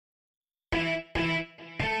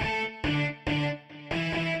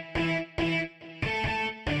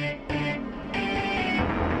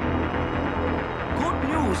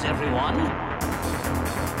everyone.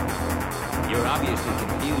 You're obviously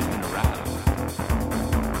confused and aroused.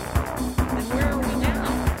 Then where are we now?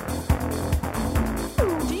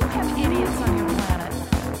 Do you have idiots on your planet?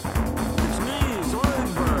 It's me,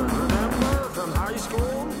 Zoidberg, remember, from high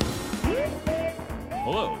school?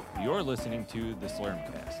 Hello, you're listening to the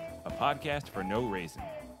Slurmcast, a podcast for no reason.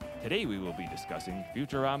 Today we will be discussing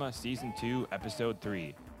Futurama Season 2, Episode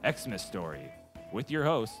 3, Xmas Story, with your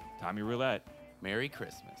hosts, Tommy Roulette, Merry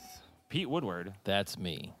Christmas. Pete Woodward, That's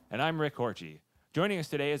me. and I'm Rick Horchie. Joining us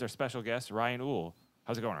today is our special guest, Ryan Uhl.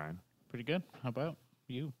 How's it going, Ryan? Pretty good. How about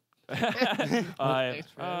you? Thanks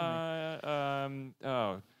for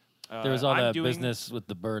There was all I'm that doing- business with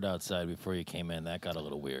the bird outside before you came in. That got a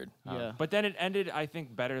little weird. Yeah. But then it ended, I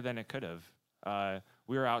think, better than it could have.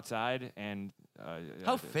 We were outside, and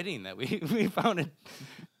How fitting that we found a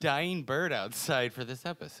dying bird outside for this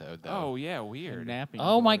episode, though. oh yeah, weird. Napping.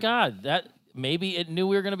 Oh my bird. God! That maybe it knew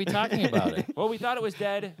we were going to be talking about it. Well, we thought it was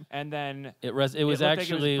dead, and then It was looked like it was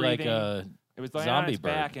actually like breathing. a it was laying on zombie its bird.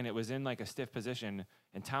 back, and it was in like a stiff position.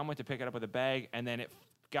 And Tom went to pick it up with a bag, and then it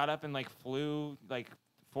got up and like flew like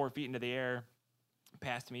 4 feet into the air,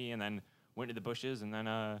 past me, and then went to the bushes, and then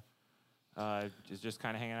is just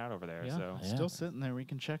kind of hanging out over there. Yeah. So Yeah. Still sitting there. We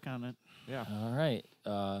can check on it. yeah. All right.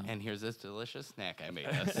 And here's this delicious snack I made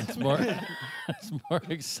us. It's more it's more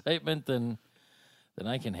excitement than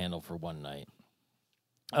I can handle for one night.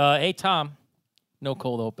 Hey Tom, no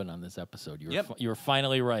cold open on this episode. You were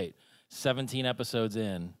finally right. 17 episodes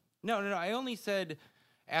in. No. I only said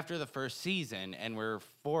after the first season, and we're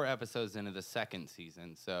 4 episodes into the second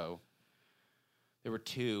season, so there were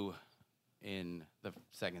 2 in the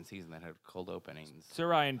second season that had cold openings. So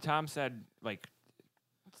Ryan, Tom said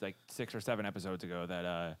it's like 6 or 7 episodes ago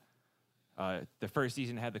that the first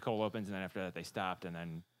season had the cold opens, and then after that they stopped, and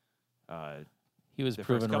then He was the first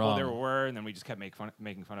proven couple wrong. there were, and then we just kept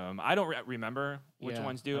making fun of them. I don't remember which Yeah,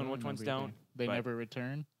 ones do I and which ones remember don't. They but- never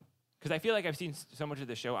return. Because I feel like I've seen so much of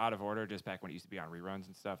the show out of order just back when it used to be on reruns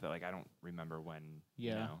and stuff that like I don't remember when. You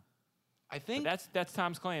Yeah. know. I But think that's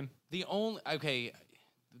Tom's claim. the only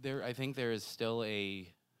there. I think there is still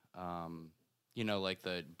a, like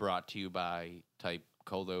the brought to you by type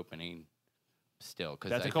cold opening. Still, because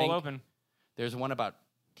That's a cold open. There's one about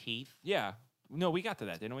teeth. Yeah. No, we got to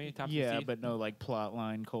that, didn't we? Thompson's Yeah, Teeth? but no like plot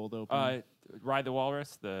line cold open. Ride the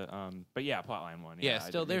Walrus. But yeah, plotline one. Yeah, I-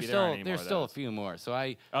 still maybe there's there aren't still any there's more of still a those. few more. So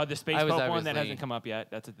I The Space I was Pope one that obviously- hasn't come up yet.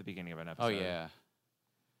 That's at the beginning of an episode. oh yeah.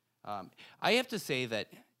 I have to say that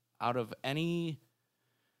out of any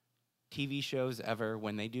TV shows ever,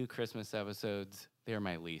 when they do Christmas episodes, they're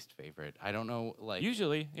my least favorite. I don't know, like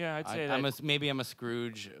Usually, yeah, I'd say I'm that. maybe I'm a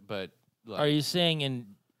Scrooge, but like, Are you saying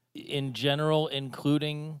in general,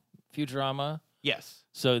 including Futurama? Yes.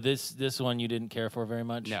 So this one you didn't care for very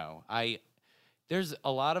much? No. There's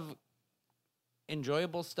a lot of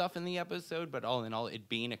enjoyable stuff in the episode, but all in all, it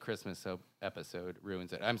being a Christmas episode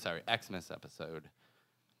ruins it. I'm sorry, Xmas episode.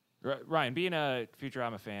 Ryan, being a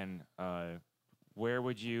Futurama fan, where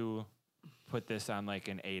would you put this on like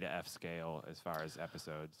an A to F scale as far as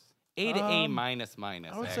episodes? A to A minus. I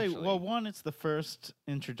would actually. say, well, one, it's the first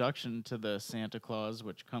introduction to the Santa Claus,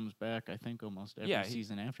 which comes back, I think, almost every Yeah,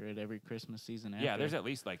 season after it, every Christmas season after. Yeah, there's at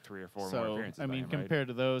least like 3 or 4 more So, appearances. I by mean, him, right? compared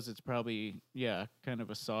to those, it's probably, kind of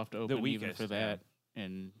a soft open even weakest, for that.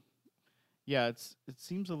 And, it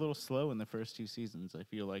seems a little slow in the first 2 seasons. I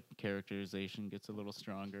feel like characterization gets a little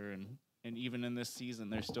stronger. And even in this season,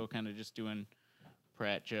 they're still kind of just doing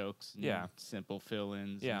Pratt jokes and Yeah. simple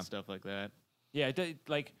fill-ins Yeah. and stuff like that. Yeah,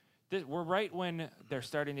 we're right when they're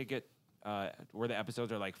starting to get where the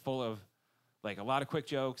episodes are like full of like a lot of quick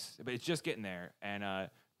jokes, but it's just getting there, and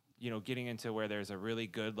getting into where there's a really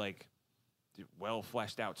good like well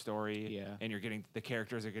fleshed out story, Yeah. and the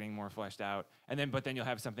characters are getting more fleshed out, but then you'll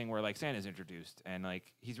have something where like Santa's introduced, and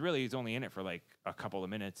like he's only in it for like a couple of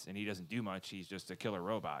minutes, and he doesn't do much. He's just a killer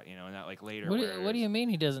robot, and not like later. What do you mean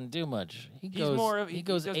he doesn't do much? He goes He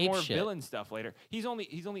goes does ape more shit. villain stuff later. He's only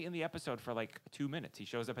in the episode for like 2 minutes. He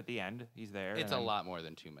shows up at the end. He's there. It's and a then lot more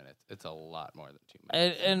than 2 minutes. It's a lot more than 2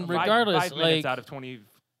 minutes. And five- regardless, 5 minutes like out of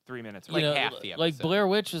 23 minutes. you like know, half the like episode. Blair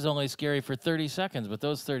Witch is only scary for 30 seconds, but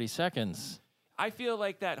those 30 seconds. I feel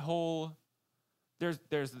like that whole there's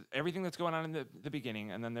everything that's going on in the beginning,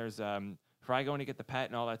 and then there's Fry going to get the pet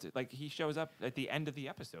and all that. Like he shows up at the end of the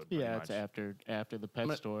episode. pretty Yeah, much. it's after the pet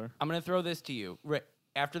store. I'm gonna throw this to you. Right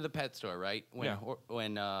after the pet store, right? When Yeah.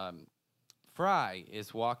 when Fry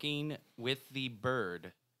is walking with the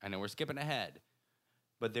bird. I know we're skipping ahead,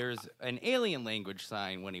 but there's an alien language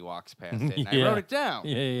sign when he walks past it. And I Yeah. wrote it down.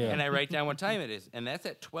 Yeah. And I write down what time it is, and that's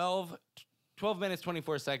at 12 minutes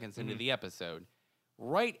 24 seconds into the episode.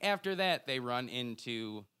 Right after that, they run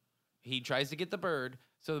into he tries to get the bird,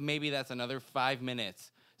 so maybe that's another 5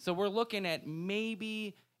 minutes. So we're looking at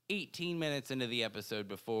maybe 18 minutes into the episode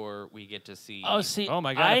before we get to see. Oh, see, Oh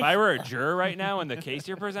my god! If I were a juror right now in the case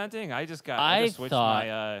you're presenting, I just switched thought-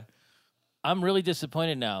 my. I'm really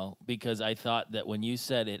disappointed now because I thought that when you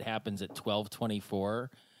said it happens at 12:24,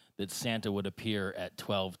 that Santa would appear at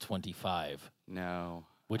 12:25. No.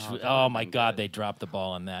 Which, that oh would've my been God, good. they dropped the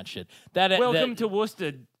ball on that shit. That Welcome that, to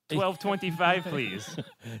Worcester, 12:25, please.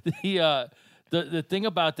 the thing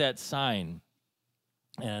about that sign,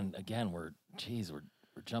 and again, we're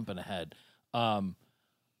jumping ahead.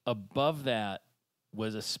 Above that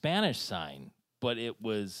was a Spanish sign, but it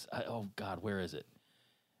was oh God, where is it?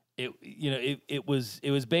 It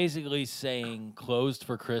was basically saying closed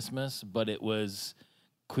for Christmas, but it was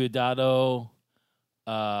cuidado.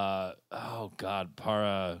 Oh God,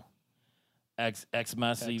 para ex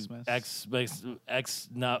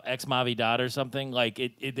Navidad or something like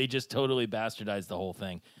it. They just totally bastardized the whole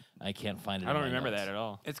thing. I can't find it. I don't in my remember notes. that at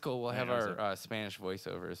all. It's cool. We'll have knows our Spanish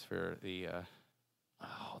voiceovers for the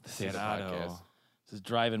This the is, Cerrado. podcast. this is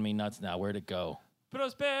driving me nuts now. Where'd it go?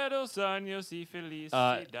 Prosperos años y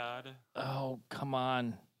felicidad. Oh, come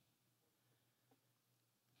on.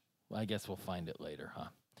 Well, I guess we'll find it later, huh?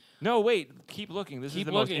 No, wait. Keep looking. This Keep is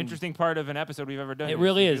the looking. most interesting part of an episode we've ever done. It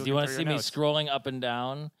really is. you Do you want to looking see me through your notes. scrolling up and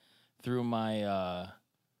down through my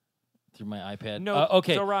iPad? No,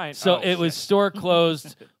 Okay. so Ryan- So oh, it was shit. store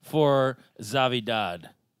closed for Zavidad,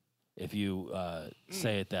 if you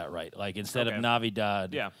say it that right. Like instead of Okay.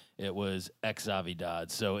 Navidad, Yeah. it was Ex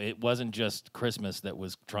Zavidad. So it wasn't just Christmas that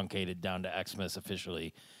was truncated down to Xmas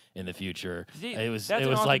officially in the future. See, It was that's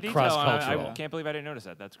an awesome like detail, cross and I cultural. can't believe I didn't notice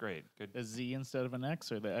that. That's great. Good. A Z instead of an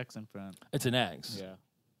X or the X in front? It's an X.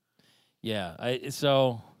 Yeah. Yeah. Is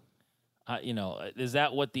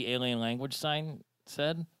that what the alien language sign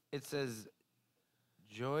said? It says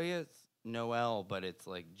Joyous Noel, but it's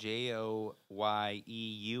like JOYEUX.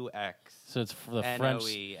 So it's for the French,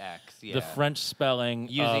 NOEX. Yeah. the French spelling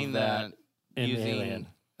using of that in using Alien.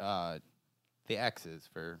 The X's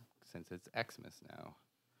since it's Xmas now.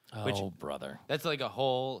 Oh, which- brother. That's like a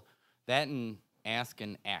whole that and ask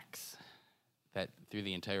an X that through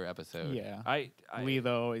the entire episode. Yeah. I Lee,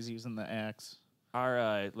 though, always using the X.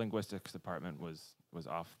 Our linguistics department was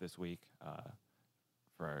off this week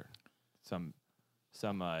for some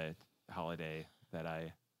holiday that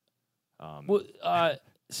I. Well,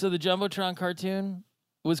 so the Jumbotron cartoon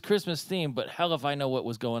was Christmas themed, but hell if I know what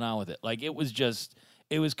was going on with it. Like it was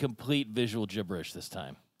complete visual gibberish this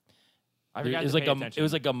time. I forgot It was to like pay a attention. it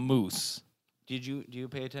was like a moose. Do you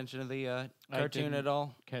pay attention to the I cartoon didn't at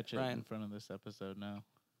all? Catch it Ryan? in front of this episode now.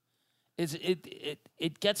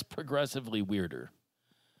 It gets progressively weirder,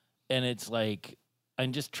 and it's like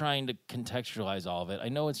I'm just trying to contextualize all of it. I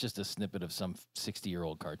know it's just a snippet of some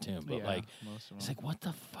 60-year-old cartoon, but Yeah, like most of it's them. like what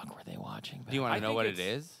the fuck were they watching? Do you want I to know think what it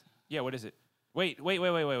it's- is? Yeah, what is it? Wait.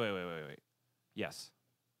 Yes.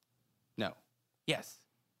 No. Yes.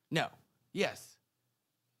 No. Yes.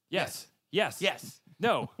 Yes. Yes. Yes.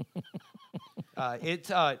 No. It's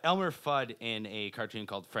Elmer Fudd in a cartoon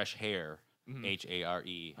called Fresh Hare. HARE.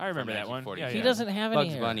 I remember that one. Yeah, He yeah. doesn't have any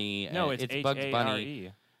Bugs hair. Bunny. No, it's it's Bugs Bunny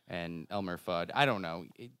H-A-R-E. and Elmer Fudd. I don't know.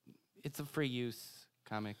 It's a free use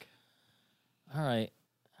comic. All right.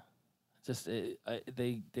 Just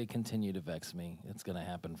they continue to vex me. It's gonna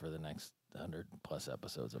happen for the next 100+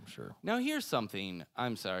 episodes, I'm sure. Now here's something.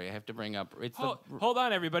 I'm sorry, I have to bring up. It's Hold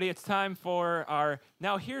on, everybody. It's time for our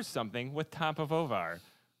Now Here's Something with Tom Pavovar.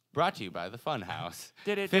 brought to you by the Funhouse,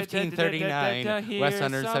 Did it- 1539 here's West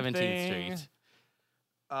 117th something. Street.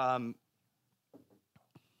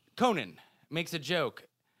 Conan makes a joke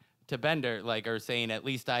to Bender, or saying, "At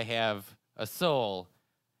least I have a soul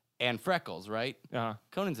and freckles." Right? Uh-huh.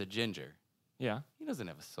 Conan's a ginger. Yeah. He doesn't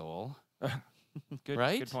have a soul. Good.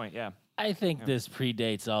 Right? Good point. Yeah. I think this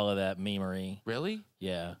predates all of that memery. Really?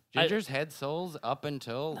 Yeah. Gingers had souls up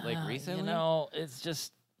until recently. You know, it's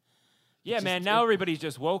just Yeah, just- man. Now everybody's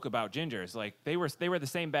just woke about gingers. Like they were the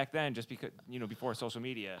same back then, just because before social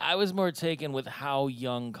media. I was more taken with how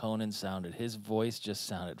young Conan sounded. His voice just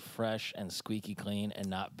sounded fresh and squeaky clean and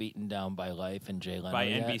not beaten down by life and Jay Leno By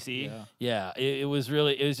yet. NBC. Yeah. Yeah, it was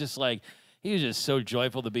just like he was just so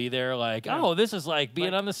joyful to be there. Like, Yeah. oh, this is like being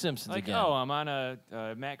Like- on The Simpsons Like, again. oh, I'm on a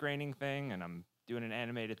Matt Groening thing, and I'm doing an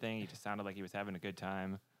animated thing. He just sounded like he was having a good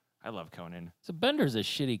time. I love Conan. So Bender's a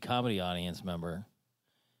shitty comedy audience member.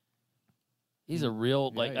 He's a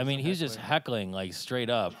real Yeah, I he's mean, a he's just heckler. heckling like straight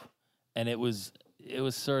up, and it was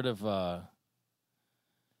sort of. I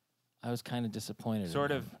was kind of disappointed. in Sort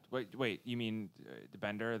of. him. Wait. You mean the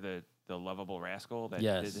Bender, the lovable rascal that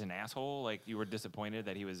Yes. is an asshole? Like you were disappointed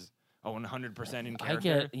that he was 100% in I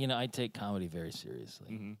character. I take comedy very seriously,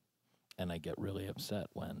 Mhm. and I get really upset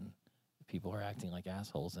when people are acting like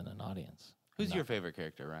assholes in an audience. Who's I'm your not- favorite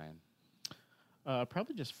character, Ryan?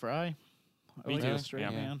 Probably just Fry. I Me like too. the straight Yeah.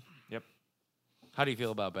 man. How do you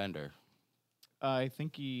feel about Bender? I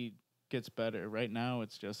think he gets better. Right now,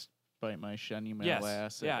 it's just bite my shiny metal Yes,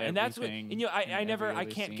 ass. yeah, at and that's what. everything And I in never, every I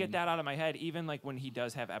other can't get scene. that out of my head. Even like when he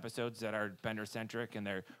does have episodes that are Bender centric and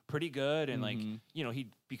they're pretty good, and like Mhm. he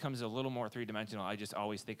becomes a little more 3-dimensional. I just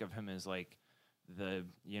always think of him as like the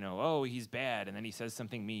oh, he's bad, and then he says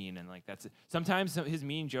something mean, and like that's sometimes his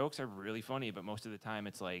mean jokes are really funny, but most of the time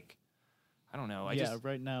it's like I don't know.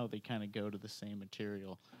 Right now they kind of go to the same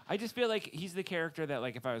material. I just feel like he's the character that,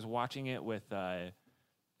 like, if I was watching it with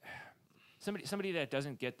somebody that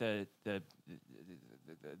doesn't get the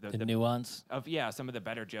nuance. of some of the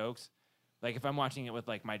better jokes, like if I'm watching it with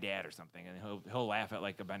like my dad or something, and he'll laugh at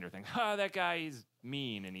like a Bender thing. That guy is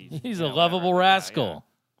mean, and he's He's you a know, lovable whatever. Yeah, rascal.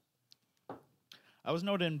 I was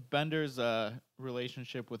noting Bender's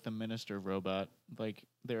relationship with the minister robot. Like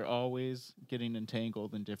they're always getting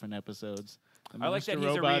entangled in different episodes. The I like that minister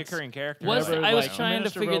he's a robots reoccurring character. Was- never, I was like, the trying to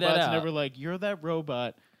minister figure that robot's out. Never like you're that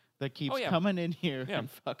robot that keeps yeah. coming in here Yeah.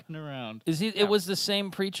 and fucking around. Is he? Yeah. It was the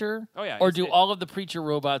same preacher. Oh, yeah, Or it's do the- all of the preacher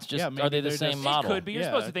robots just Yeah, are maybe they the they're same just- model? It could be. You're Yeah,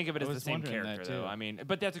 supposed to think of it I as the was same wondering that, character, though. too. I mean,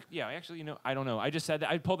 but that's actually, I don't know. I just said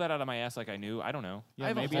that. I pulled that out of my ass like I knew. I don't know. Yeah, I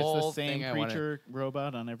have a maybe it's whole the same thing I wanna- creature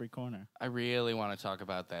robot on every corner. I really want to talk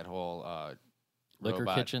about that whole Liquor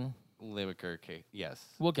robot kitchen. Liquor cake. Yes,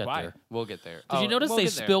 We'll get Why? there. we'll get there. Did you notice we'll they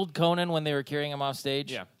get there. spilled Conan when they were carrying him off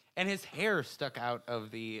stage? Yeah. And his hair stuck out of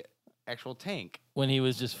the actual tank When he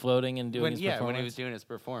was just floating and doing when his when performance? he was doing his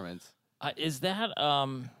performance. Is that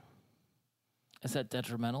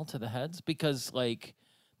detrimental to the heads? Because like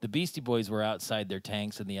the Beastie Boys were outside their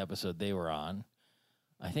tanks in the episode they were on.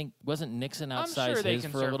 I think wasn't Nixon outside I'm sure they his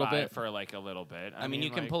can for a little survive bit? for like a little bit. I mean, you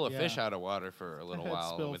can like, pull a yeah. fish out of water for a little had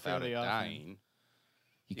while spill without it fairly often. dying.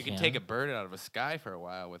 You can take a bird out of a sky for a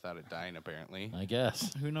while without it dying, apparently. I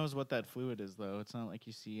guess. Who knows what that fluid is, though? It's not like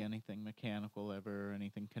you see anything mechanical ever or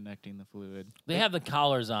anything connecting the fluid. They have the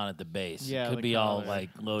collars on at the base. Yeah, it could the be all collar. like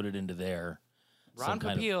loaded into there. Ron some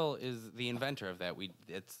kind of- Popeil is the inventor of that.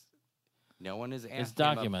 No one has asked It's him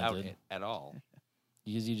about documented. it at all.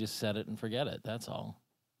 Because you just set it and forget it. That's all.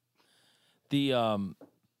 The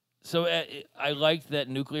so I liked that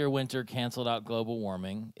nuclear winter canceled out global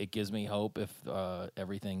warming. It gives me hope if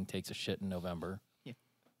everything takes a shit in November. Yeah.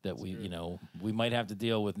 That we might have to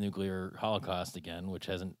deal with nuclear holocaust again, which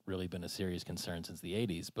hasn't really been a serious concern since the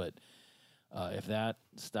 80s. But if that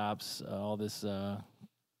stops all this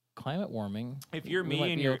climate warming, If you're we me might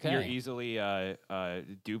and be you're okay. easily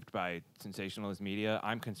duped by sensationalist media,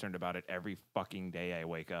 I'm concerned about it every fucking day I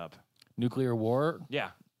wake up. nuclear war.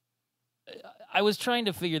 Yeah. I was trying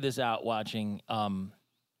to figure this out watching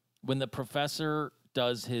when the professor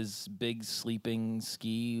does his big sleeping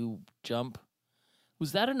ski jump.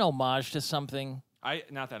 Was that an homage to something?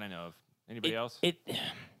 Not that I know of. Anybody else? I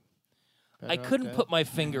Better off couldn't dead. put my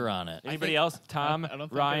finger on it. Anybody else? Tom, I don't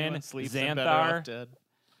think Ryan, anyone sleeps in Better Off Xanthar. Dead.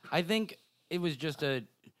 I think it was just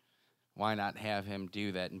why not have him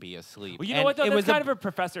do that and be asleep? Well, you know And what though? it That's was kind of a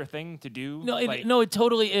professor thing to do. No, like, it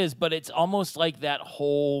totally is. But it's almost like that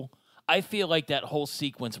whole. I feel like that whole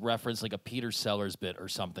sequence referenced like a Peter Sellers bit or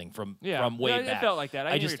something from way yeah, back. it felt like that. I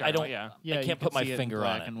knew what just you're I talking don't. about, Yeah, I you can't could put my see it in finger on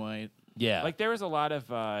black it. and white. Yeah, Like there was a lot of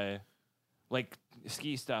like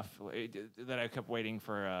ski stuff that I kept waiting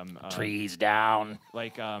for. trees down.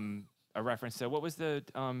 Like a reference to what was the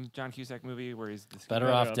John Cusack movie where he's the ski Better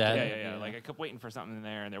Better off Off dead. Yeah. Like I kept waiting for something in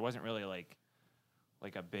there, and there wasn't really like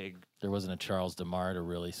a big There wasn't a Charles DeMar to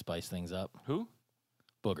really spice things up. who?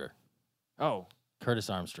 Booger, Oh,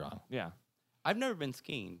 Curtis Armstrong. yeah. I've never been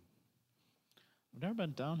skiing. I've never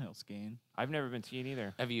been downhill skiing. I've never been skiing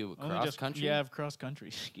either. Have you Only cross just- country? Yeah, I've cross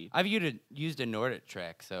country skied. I've used a Nordic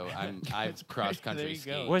track, so I've cross There country you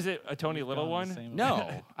go. skied. Was it a Tony We've Little gone the one? same way.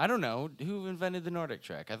 No, I don't know who invented the Nordic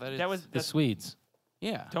track. I thought That was The that's Swedes.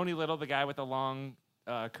 yeah. Tony Little, the guy with the long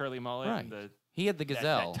curly mullet, Right. and the He had the that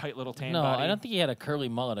gazelle. tight little tan No, body. I don't think he had a curly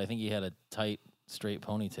mullet. I think he had a tight, straight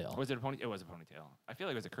ponytail. Was it a pony? It was a ponytail. I feel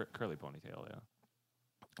like it was a curly ponytail.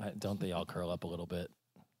 Yeah. Don't they all curl up a little bit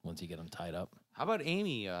once you get them tied up? How about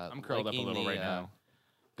Amy? I'm curled up a liking little the, right now.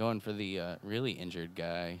 Going for the really injured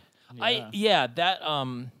guy. That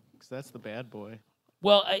 'Cause that's the bad boy.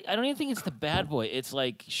 well, I don't even think it's the bad boy. It's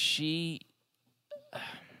like she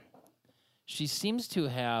seems to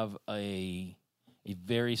have a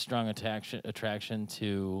very strong attraction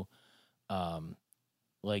to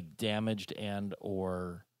like damaged and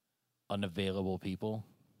or unavailable people.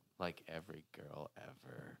 Like every girl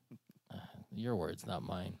ever. Your words, not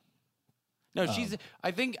mine. No, she's.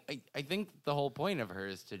 I think the whole point of her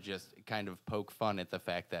is to just kind of poke fun at the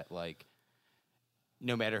fact that like,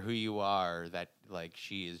 no matter who you are, that like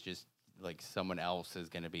she is just like someone else is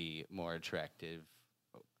going to be more attractive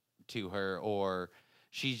to her, or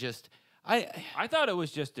she's just. I thought it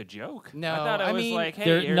was just a joke. No, I thought it I was mean, like, hey,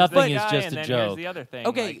 there- here's nothing the is guy, just and a then joke. Here's the other thing.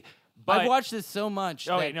 Okay, like, but I've watched this so much.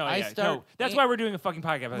 Oh, that wait, no, I yeah, start. no. That's why we're doing a fucking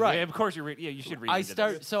podcast. Right. Of course, you read. Yeah, you should read. I into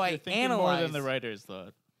start. this. So I You're thinking analyze more than the writers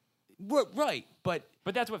thought. Right, but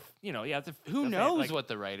But that's what Yeah, that's who that's knows like, what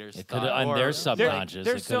the writers It could thought? on or- their There- subconscious.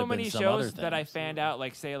 There's it so could've been many some other shows that I things. fanned out,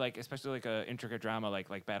 like say, like especially like a intricate drama, like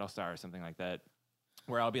Battlestar or something like that,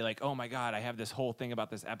 where I'll be like, oh my god, I have this whole thing about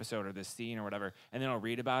this episode or this scene or whatever, and then I'll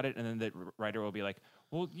read about it, and then the writer will be like,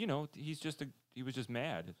 well, he was just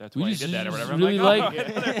mad. That's why he did that or whatever. Really I'm like, like,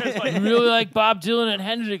 oh. There's like- really like Bob Dylan and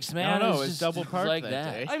Hendrix, man. no, It's it's just- double it's park like that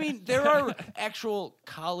that. day. I mean, there are actual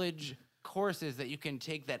college courses that you can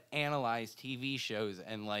take that analyze TV shows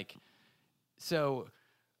and like. So,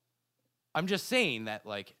 I'm just saying that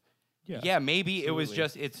like, yeah, maybe it was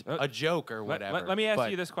absolutely. just it's a joke or whatever. Let me ask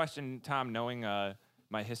but you this question, Tom. Knowing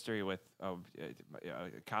my history with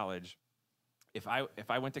college, if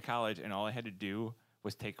I went to college and all I had to do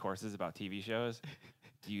was take courses about TV shows,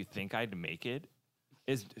 do you think I'd make it?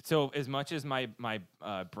 As much as my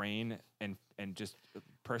brain and just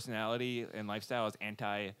personality and lifestyle is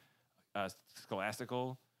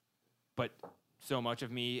scholastical, but so much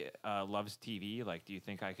of me loves TV. Like, do you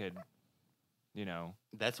think I could?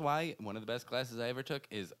 That's why one of the best classes I ever took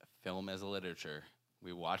is film as a literature.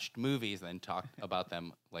 We watched movies, then talked about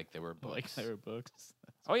them like they were books. Like they were books.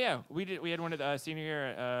 Oh yeah, we did. We had one of the senior year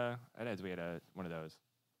at Eds. We had one of those.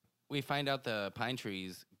 We find out the pine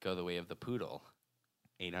trees go the way of the poodle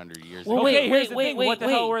 800 years Well, ago. wait, Okay, here's the wait, thing. wait, What the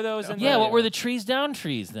wait. hell were those? in Yeah, the- what were the trees down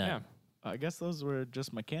trees then? Yeah. I guess those were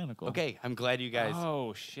just mechanical. Okay, I'm glad you guys.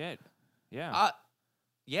 Oh shit. Yeah.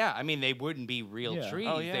 Yeah, I mean, they wouldn't be real Yeah. trees.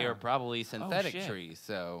 Oh, They yeah. are probably synthetic shit. trees.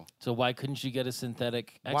 So So why couldn't you get a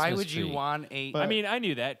synthetic Xmas why would you tree? want a... But- I mean, I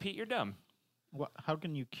knew that. Pete, you're dumb. How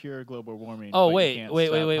can you cure global warming? Oh, but you wait, can't wait,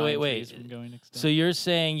 stop wait, wait, pine wait, wait. trees from going extinct? So you're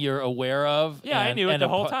saying you're aware of Yeah, I and- knew it and the a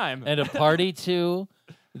whole time. and a party to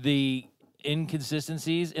the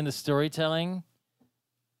inconsistencies in the storytelling,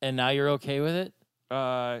 and now you're okay with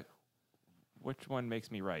it? Which one makes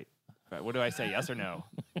me right? What do I say? Yes or no?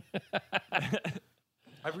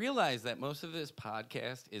 I realize that most of this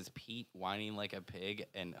podcast is Pete whining like a pig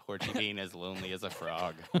and Horchie being as lonely as a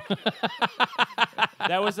frog.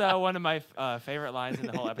 That was one of my favorite lines in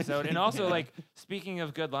the whole episode. And also, like, speaking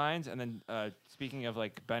of good lines, and then speaking of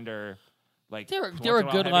like Bender, like There once were in a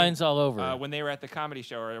while good having- lines all over. when they were at the comedy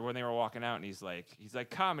show or when they were walking out, and he's like,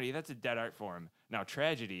 comedy, that's a dead art form. Now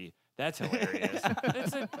tragedy, that's hilarious.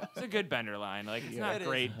 it's a good Bender line. Like, it's not it is.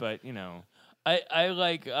 great, but you know. I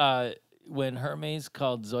like when Hermes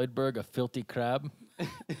called Zoidberg a filthy crab.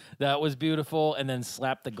 That was beautiful, and then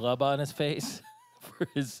slapped the glove on his face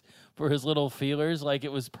for his little feelers. Like,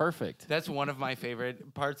 it was perfect. That's one of my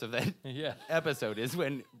favorite parts of that Yeah. episode is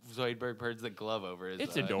when Zoidberg puts the glove over his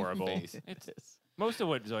It's adorable. face. It's most of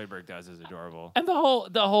what Zoidberg does is adorable. And the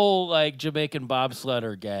whole like Jamaican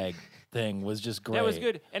bobsledder gag thing was just great. That was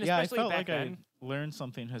good, and yeah, I especially felt back like then. I learned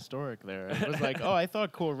something historic there. It was like, oh, I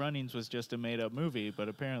thought Cool Runnings was just a made-up movie, but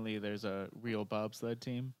apparently there's a real bobsled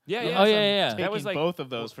team. Yeah, yeah. Oh, so yeah. Taking That was like both of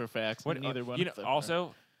those for facts, what, but neither one you know, of them. are.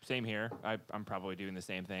 also, same here. I'm probably doing the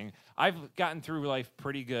same thing. I've gotten through life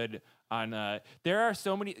pretty good on. There are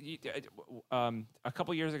so many. A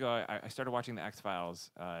couple years ago, I started watching the X-Files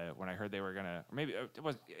when I heard they were gonna. Or maybe it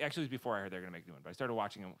was before I heard they were gonna make a new one. But I started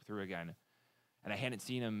watching them through again, and I hadn't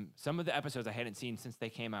seen them. Some of the episodes I hadn't seen since they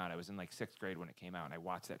came out. I was in like 6th grade when it came out, and I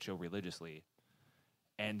watched that show religiously.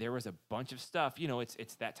 And there was a bunch of stuff. You know,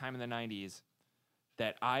 it's that time in the '90s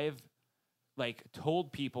that I've like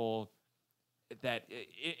told people that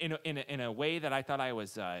in a way that I thought I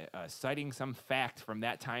was citing some fact from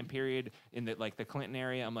that time period in the Clinton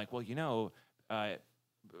area. I'm like, well, you know,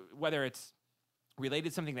 whether it's related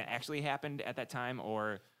to something that actually happened at that time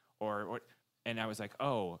or and I was like,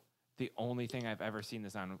 oh, the only thing I've ever seen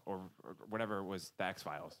this on or whatever was the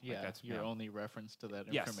X-Files. Yeah, like, that's your you know, only reference to that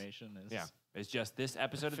Yes. information is yeah, it's just this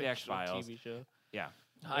episode of the fictional X-Files. TV show. Yeah,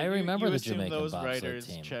 I You- remember you the assume Jamaican those bobsled writers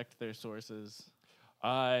team. checked their sources.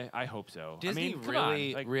 I hope so. Disney I mean, come on,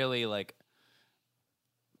 really, like, really like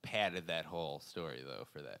padded that whole story though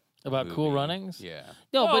for that. About Cool movie. Runnings? Yeah.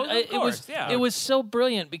 No, Oh, but of it was course, yeah. it was so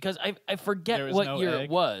brilliant because I There forget was what no year egg. it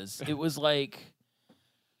was. It was like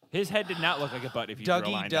his head did not look like a butt if you drew a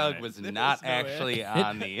Dougie line Doug down it. was not no actually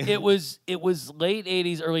on the. it was late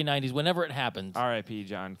 80s, early 90s, whenever it happened. R.I.P.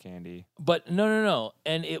 John Candy. But no.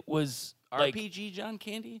 And it was Like- RPG John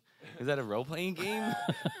Candy? Is that a role playing game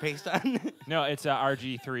based on? No, it's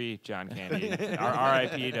RG3 John Candy.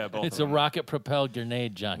 R.I.P. to both. It's of a them. rocket-propelled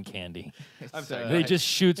grenade, John Candy. I'm sorry. They just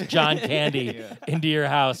shoots John Candy Yeah. into your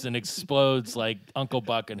house and explodes like Uncle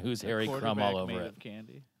Buck and Who's Harry Crumb all Quarterback over made it. of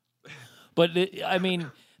candy. But I mean,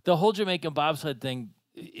 the whole Jamaican bobsled thing,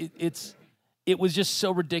 it was just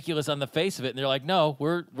so ridiculous on the face of it. And they're like, no,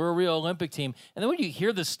 we're a real Olympic team. And then when you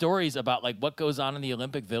hear the stories about like what goes on in the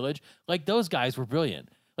Olympic Village, like those guys were brilliant.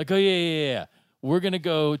 Like, oh yeah. We're gonna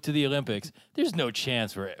go to the Olympics. There's no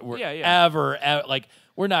chance we're ever like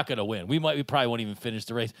we're not gonna win. We probably won't even finish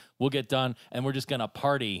the race. We'll get done and we're just gonna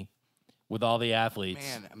party with all the athletes.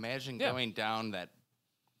 Man, imagine Yeah. going down that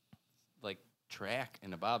like track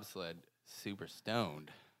in a bobsled super stoned.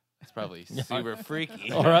 It's probably super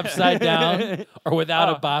freaky. Or upside down, or without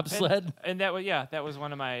a Oh, bobsled. And that was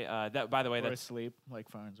one of my that. By the way, Or that's asleep like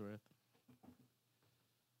Farnsworth.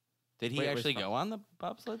 Did he Wait, actually was- go on the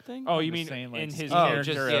bobsled thing? Oh, you was mean saying, like, in his Oh, character?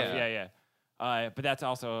 just- of, yeah. yeah. But that's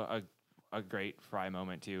also a great Fry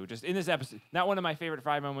moment too. Just in this episode, not one of my favorite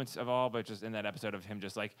Fry moments of all, but just in that episode of him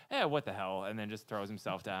just like, what the hell, and then just throws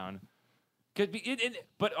himself down. Could be,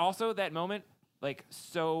 but also that moment like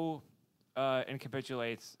so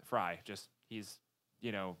encapsulates Fry. Just he's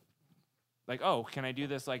like, oh, can I do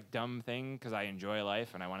this like dumb thing because I enjoy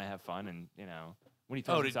life and I want to have fun and when he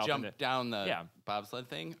throws to himself jump into down the Yeah. bobsled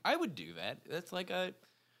thing? I would do that. That's like a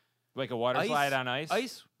like a water slide on ice.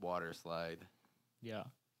 Ice water slide. Yeah.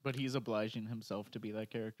 But he's obliging himself to be that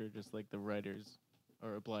character, just like the writers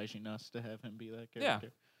are obliging us to have him be that Yeah.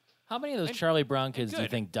 character. How many of those And- Charlie Brown kids do you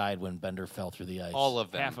good. think died when Bender fell through the ice? All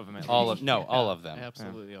of them. Half of them at All least. of no, all of them.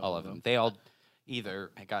 Absolutely All of them. They all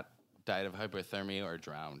either died of hypothermia or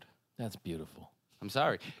drowned. That's beautiful. I'm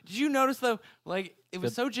sorry. Did you notice though? Like it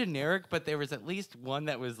was so generic, but there was at least one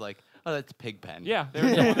that was like, "Oh, that's Pigpen." Yeah, no,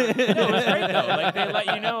 it's great though. Like they let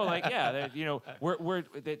you know, like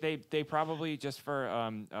they probably just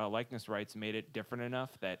for likeness rights made it different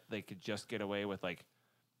enough that they could just get away with like,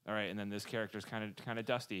 all right, and then this character's kind of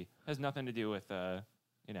dusty. Has nothing to do with And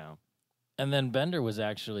then Bender was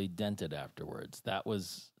actually dented afterwards. That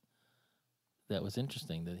was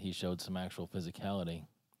interesting that he showed some actual physicality.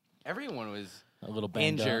 Everyone was A little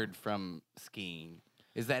banged up. injured from skiing.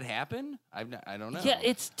 Does that happen? I don't know. Yeah,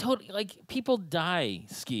 it's totally like people die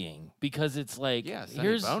skiing because it's like Yeah, Sonny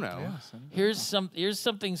here's Bono. here's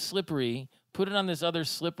something slippery. Put it on this other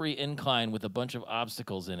slippery incline with a bunch of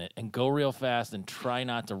obstacles in it, and go real fast and try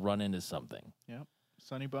not to run into something. Yep.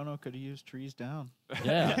 Sonny Bono could have used trees down.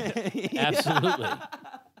 Yeah, absolutely.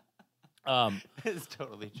 It's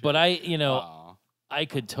totally true. But Aw. I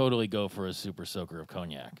could totally go for a super soaker of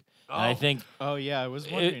cognac. And I think Oh yeah, I was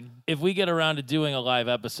wondering. if we get around to doing a live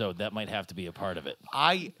episode, that might have to be a part of it.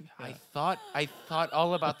 I thought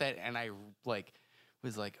all about that, and I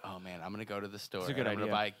was like, oh man, I'm gonna go to the store. a good and I'm idea.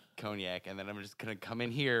 gonna buy cognac, and then I'm just gonna come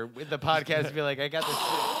in here with the podcast and be like, I got this.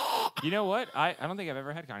 Shit. You know what? I don't think I've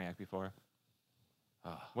ever had cognac before.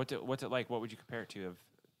 Oh. What's it like? What would you compare it to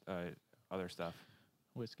of other stuff?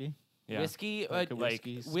 Whiskey. Yeah. Whiskey, Like a like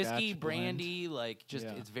whiskey, whiskey, Scotch brandy, like just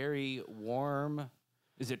Yeah. it's very warm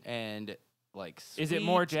Is it and like. is it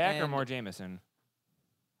more sweet Jack or and- more Jameson?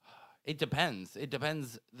 It depends. It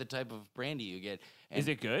depends the type of brandy you get. Is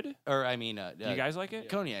it good? Or I mean, Do you guys like it?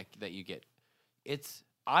 cognac that you get?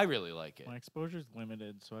 I really like it. My exposure's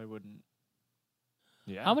limited, so I wouldn't.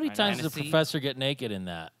 Yeah. How many I know. times did the Hennessy? professor get naked in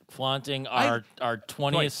that, flaunting our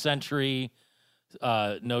 20th Twice. century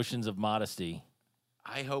notions of modesty?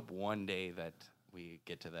 I hope one day that we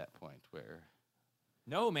get to that point where.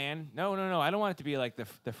 No, man. No. I don't want it to be like the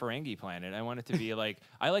Ferengi planet. I want it to be like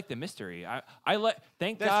I like the mystery. I like.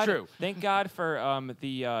 Thank That's God. true. Thank God for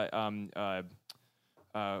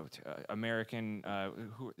American.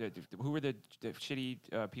 Who were the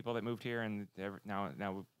shitty people that moved here and now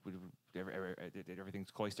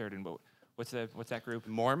everything's cloistered and what's that group?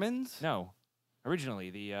 Mormons? No, originally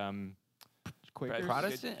the Quakers?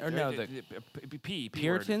 Protestant? Or no, the P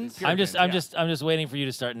Puritans? I'm just waiting for you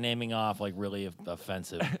to start naming off like really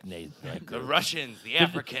offensive names. Like, The Russians, the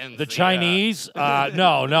Africans, the Chinese?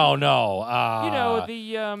 No.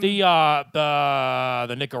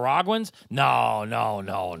 The Nicaraguans? No.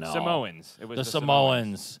 Samoans. It was The the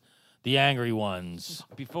Samoans, the angry ones.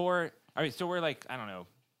 Before, all right, so we're like, I don't know,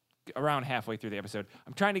 around halfway through the episode.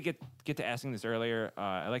 I'm trying to get to asking this earlier.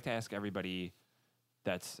 I like to ask everybody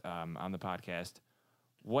that's on the podcast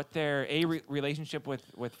what their relationship with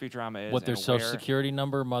Futurama is, What their and social where- security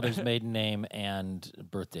number, mother's maiden name, and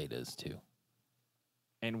birth date is too.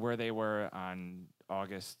 and where they were on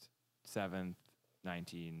August 7th,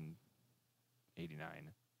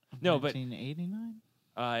 1989. No, but 1989.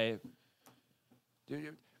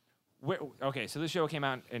 Okay, so this show came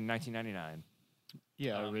out in 1999.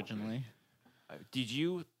 Yeah, originally. Did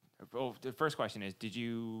you? Oh, the first question is: did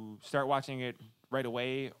you start watching it right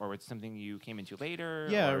away, or was it something you came into later?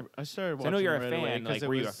 Yeah, or- I started 'cause watching I know you're a right fan, away 'cause like, it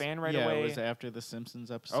were you a was- fan right yeah, away? it was after the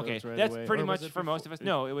Simpsons episodes Okay, right that's away. pretty Or was much it for most of us.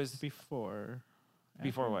 No, it was before.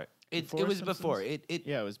 before after? what? It Before was before. Simpsons? It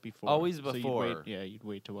Yeah, it was before. Always So before. you'd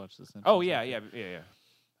wait to watch the Simpsons. Oh yeah, after. yeah.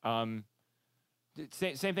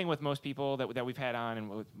 Same thing with most people that we've had on, and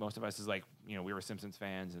with most of us is like, you know, we were Simpsons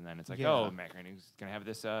fans, and then it's like, Yeah. oh, Matt Groening's gonna have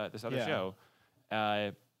this this other Yeah. show.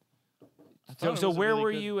 thought So it so was a where really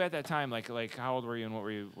were good- you at that time? Like how old were you, and what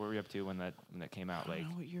were you up to when that came out? I Like don't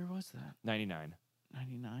know, what year was that? 99.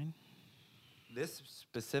 99. This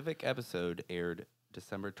specific episode aired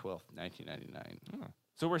December 12th, 1999.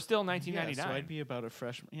 So we're still Yeah, 1999. so I'd be about a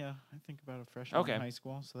freshman. Yeah, I think about a freshman Okay. in high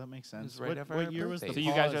school. So that makes sense. right what after what our year was the birthday. so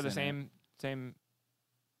you guys pause are the in it? same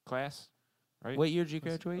class, right? What year did you It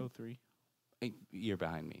was graduate? 03. A year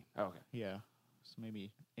behind me. Oh, okay. Yeah, so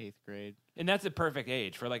maybe 8th grade. And that's a perfect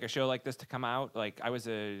age for like a show like this to come out. Like I was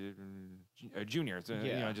a junior, so you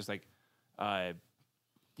Yeah. know, just like,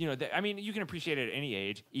 you know, I mean, you can appreciate it at any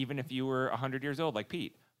age, even if you were 100 years old, like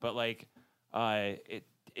Pete. But like,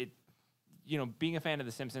 you know, being a fan of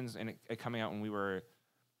The Simpsons and it coming out when we were,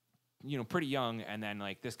 you know, pretty young, and then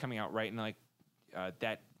like this coming out right in like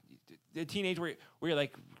that the teenage where you're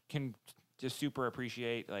like can just super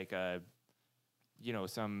appreciate like you know,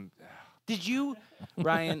 some. Did you,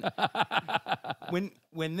 Ryan?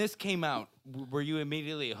 when this came out, were you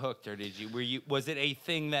immediately hooked, or was it a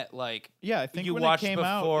thing that like? Yeah, I think You when watched it came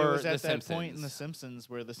out, it before was The at that point in The Simpsons. Simpsons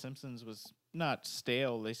where The Simpsons was not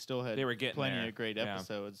stale. They still had They were getting plenty there, of great yeah.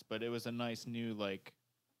 episodes, but it was a nice new like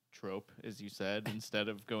trope, as you said. Instead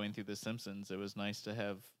of going through The Simpsons, it was nice to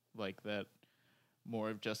have like that more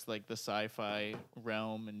of just like the sci-fi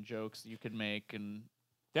realm and jokes you could make, and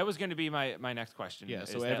That was going to be my next question. yeah. is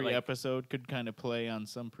So that, every like, episode could kind of play on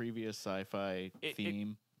some previous sci-fi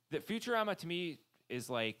theme. the Futurama to me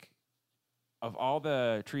is like, of all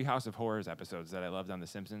the Treehouse of Horrors episodes that I loved on The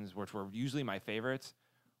Simpsons, which were usually my favorites,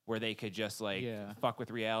 where they could just like Yeah. fuck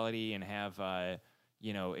with reality and have,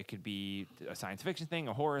 you know, it could be a science fiction thing,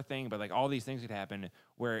 a horror thing, but like all these things could happen.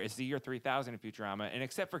 Where it's the year 3000 in Futurama, and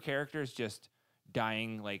except for characters just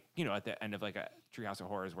dying, like, you know, at the end of like a Treehouse of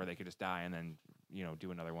Horrors, where they could just die and then, you know,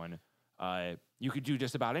 do another one. You could do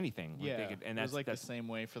just about anything. Like, Yeah, they could, and it that's was like that's the same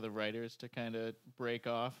way for the writers to kind of break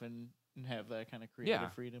off and have that kind of creative Yeah.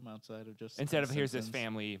 freedom outside of just instead The of here's this Simpsons.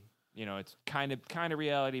 family, you know, it's kind of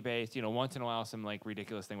reality based. You know, once in a while some like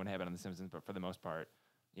ridiculous thing would happen on The Simpsons, but for the most part,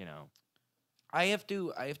 you know, I have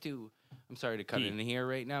to. I'm sorry to cut Pete. in here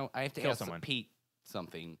right now. I have to Kill ask someone. Pete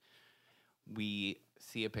something. We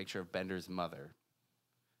see a picture of Bender's mother.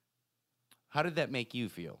 How did that make you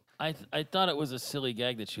feel? I thought it was a silly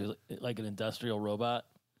gag that she was like an industrial robot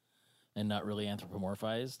and not really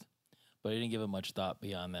anthropomorphized, but I didn't give it much thought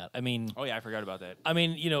beyond that. I mean, oh yeah, I forgot about that.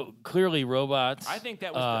 you know, clearly robots. I think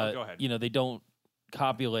that was go ahead. You know, they don't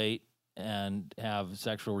copulate and have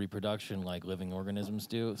sexual reproduction like living organisms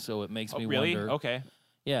do. So it makes Oh, me really? wonder. Okay.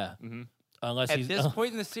 Yeah. Mhm. Unless At he's this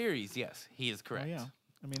point in the series, yes, he is Oh, correct. yeah.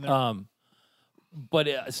 I mean,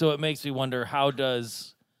 but so it makes me wonder how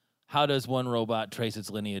does one robot trace its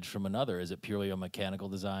lineage from another? Is it purely a mechanical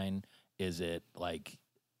design? Is it like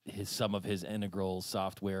some of his integral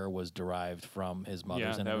software was derived from his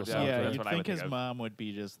mother's that integral would- software? yeah, that's you'd what I would think think his of. mom would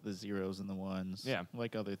be just the zeros and the ones. Yeah.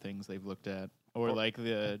 like other things they've looked at, or like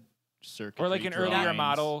the circuitry Or like an earlier drawings.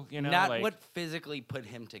 model, you know, Not like, what physically put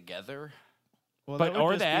him together. Well, But- that would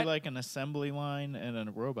or just that- be like an assembly line and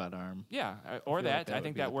a robot arm. yeah, or feel like that. that I would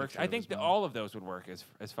think be the that works. picture I of think his that mom. all of those would work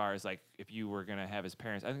as far as like if you were gonna have his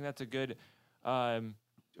parents. I think that's a good.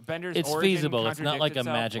 Bender's It's origin feasible. It's not like a contradicts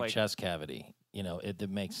itself, magic like, chest cavity. You know, it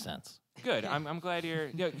makes sense. Good. I'm glad you're.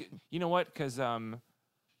 You know what? Because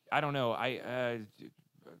I don't know. I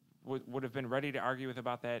would have been ready to argue with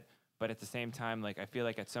about that, but at the same time, like I feel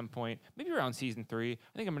like at some point, maybe around season 3, I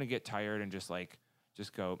think I'm gonna get tired and just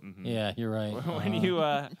go. Mm-hmm. Yeah, you're right. when you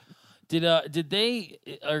Did they,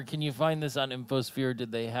 or can you find this on Infosphere?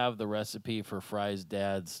 Did they have the recipe for Fry's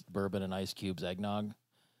dad's bourbon and ice cubes eggnog?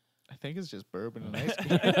 I think it's just bourbon and ice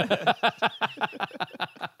cream.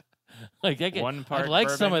 Like One part I'd like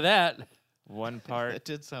some bourbon. of that. one part. It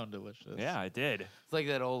did sound delicious. Yeah, I did. It's like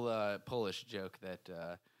that old Polish joke that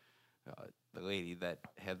the lady that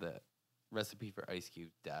had the recipe for ice cube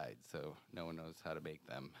died, so no one knows how to make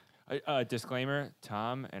them. Disclaimer: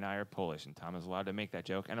 Tom and I are Polish, and Tom is allowed to make that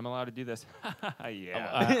joke, and I'm allowed to do this. Yeah,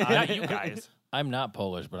 I- not you guys. I'm not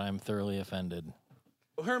Polish, but I'm thoroughly offended.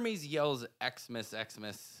 Hermes yells Xmas,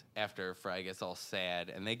 Xmas after Fry gets all sad,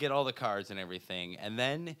 and they get all the cards and everything, and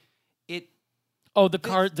then it. Oh, the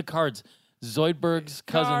cards. Zoidberg's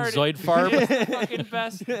cousin Card. Zoidfarb. Fucking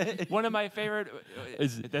best. One of my favorite.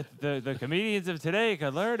 The comedians of today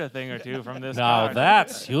could learn a thing or two from this. Now card.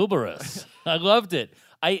 that's hubris. I loved it.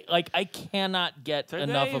 I cannot get Today's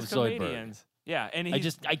enough of Zoidberg. comedians. Yeah, and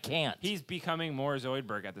I can't. he's becoming more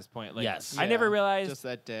Zoidberg at this point. Like, Yes. I never realized just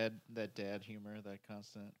that dad humor, that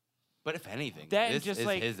constant. But if anything, that this just is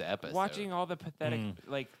like his episode. watching all the pathetic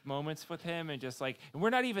like moments with him and just like and we're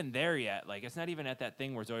not even there yet. Like it's not even at that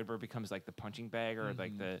thing where Zoidberg becomes like the punching bag or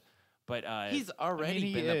like the but He's already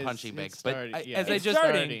he been the is. punching bag. It's But started- yeah. as I it's just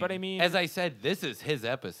starting, but I mean as I said, this is his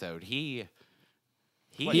episode. He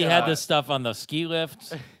he had this stuff on the ski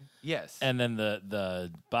lift, yes, and then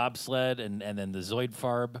the bobsled, and then the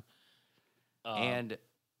Zoidfarb. and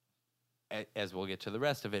as we'll get to the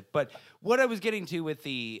rest of it. But what I was getting to with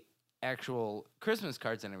the actual Christmas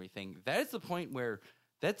cards and everything, that is the point where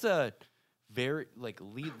that's a very like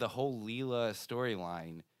the whole Leela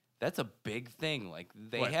storyline. That's a big thing. Like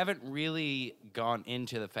they What? haven't really gone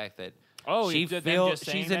into the fact that you she did them feels just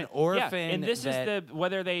saying she's an that. orphan. Yeah, and this that is the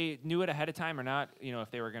whether they knew it ahead of time or not. You know,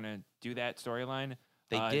 if they were gonna do that storyline.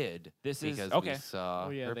 they did. this is- because okay. we saw Oh,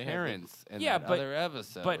 yeah, her they had parents in Yeah, that but- other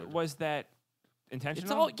episode. But was that intentional?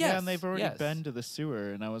 it's all Yeah, yes, and they've already yes. been to the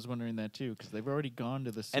sewer, and I was wondering that too, because they've already gone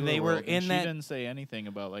to the sewer. And they were world, in she that- didn't say anything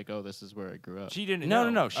about like, oh, this is where I grew up. She didn't. No,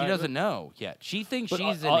 know. She doesn't know yet. She thinks But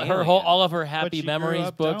she's all, an her alien. whole all of her Happy she grew Memories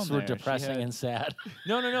up books down were there. She depressing had- and sad.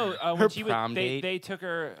 No. Her When she was, prom date. they took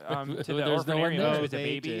her to the There's nowhere orphanarium near when she No, was a they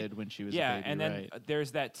baby. did when she was Yeah, a baby, and then right.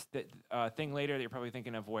 there's that thing later that you're probably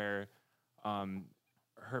thinking of where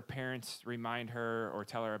her parents remind her or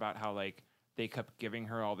tell her about how like they kept giving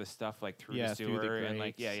her all this stuff like through Yeah, the through the sewer and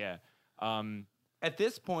like grates. At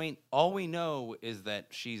this point, all we know is that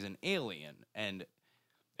she's an alien. And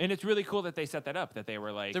and it's really cool that they set that up. That they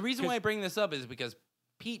were like the reason 'cause- why I bring this up is because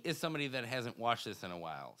Pete is somebody that hasn't watched this in a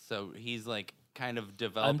while. So he's like kind of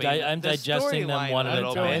developing I'm the digesting them storyline one a at a I'm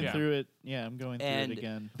little time. going bit. Yeah. through it. Yeah, I'm going through And it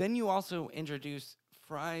again. then you also introduce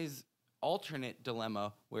Fry's alternate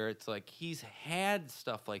dilemma where it's like he's had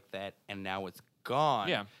stuff like that and now it's gone.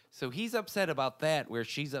 Yeah. So he's upset about that where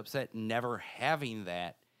she's upset never having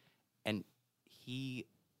that. And he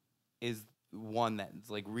is one that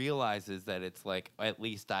like realizes that it's like at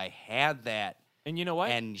least I had that. And you know what?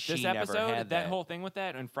 And she this never episode, had that that. whole thing with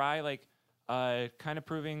that, and Fry, like, kind of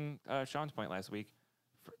proving Sean's point last week.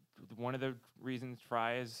 One of the reasons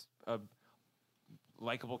Fry is a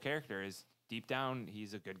likable character is deep down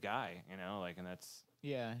he's a good guy, you know, like, and that's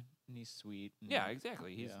Yeah, and he's sweet. and- yeah,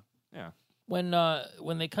 exactly. He's Yeah.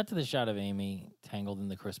 When they cut to the shot of Amy tangled in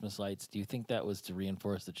the Christmas lights, do you think that was to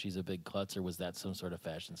reinforce that she's a big klutz, or was that some sort of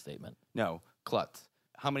fashion statement? No, klutz.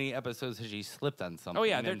 How many episodes has she slipped on something? Oh,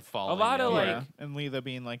 yeah, and there's fallen a lot of, in? like- Yeah, and Leela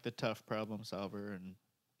being like the tough problem solver and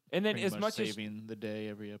and then pretty as much as saving the day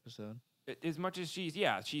every episode.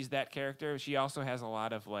 she's that character, she also has a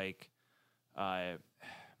lot of like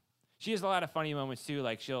she has a lot of funny moments too,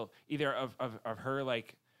 like she'll either of her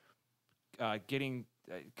like getting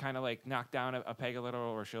kind of like knocked down a peg a little,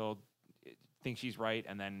 or she'll think she's right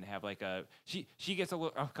and then have like she gets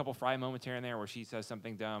a couple Fry moments here and there where she says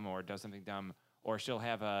something dumb or does something dumb, or she'll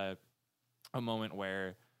have a moment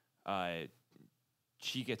where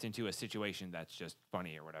she gets into a situation that's just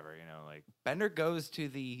funny or whatever, you know, like Bender goes to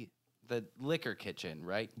the liquor kitchen,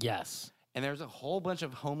 right? Yes. And there's a whole bunch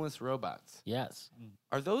of homeless robots. Yes.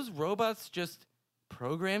 Are those robots just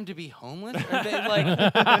programmed to be homeless? Are they like?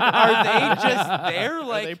 Are they just there? Are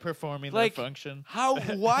Like they performing like, their function? how?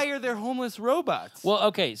 Why are there homeless robots? Well,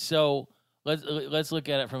 okay, so let's look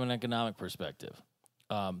at it from an economic perspective.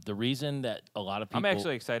 The reason that a lot of people I'm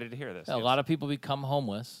actually excited to hear this. a lot of people become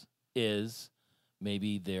homeless is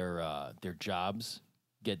maybe their jobs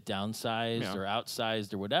get downsized Yeah. or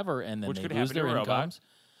outsized or whatever, and then Which they could lose happen to their a robot. incomes.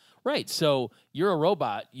 Right. So you're a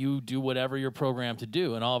robot. You do whatever you're programmed to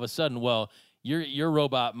do, and all of a sudden, well, your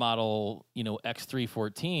robot model,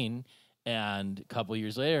 X314, and a couple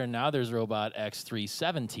years later, now there's robot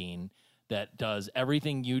X317 that does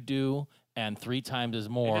everything you do and 3 times as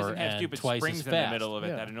it more doesn't have and stupid twice springs as in fast. the middle of it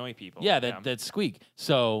Yeah. that annoy people. Yeah, that squeak.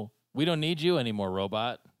 So we don't need you anymore,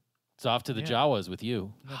 robot. It's off to the Yeah. Jawas with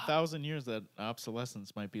you. In 1,000 years, that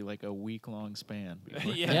obsolescence might be like a week-long span.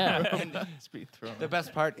 before Yeah. robots be thrown the out.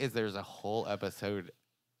 best part is there's a whole episode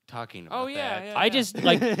talking about Oh yeah, that. yeah. I just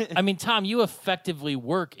like. I mean, Tom, you effectively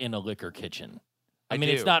work in a liquor kitchen. I I mean,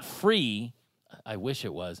 it's do. not free. I wish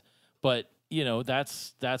it was, but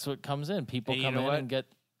that's what comes in. People And you come know in what? and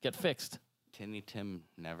get fixed. Tinny Tim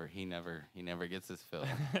never gets his fill.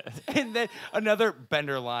 And then another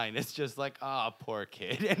Bender line. It's just like, oh, poor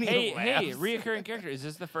kid. And he laughs. reoccurring character. Is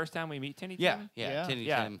this the first time we meet Tinny Yeah, Tim? yeah, Tinny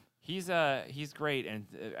Yeah. Tim. He's great, and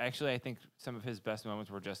actually, I think some of his best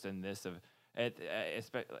moments were just in this.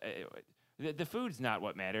 The food's not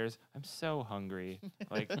what matters. I'm so hungry.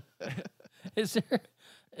 Like,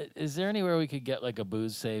 Is there anywhere we could get like a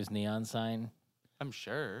booze saves neon sign? I'm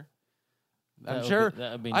sure. That I'm would sure. be-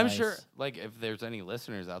 that would be I'm nice. sure. Like, if there's any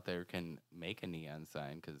listeners out there who can make a neon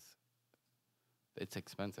sign, because it's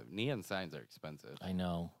expensive. Neon signs are expensive. I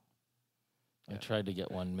know. I Yeah. tried to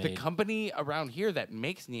get one The made. company around here that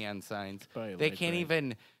makes neon signs, Probably they Light can't Brand.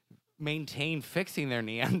 even maintain fixing their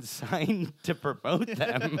neon sign to promote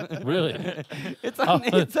them. Really? It's Oh, on,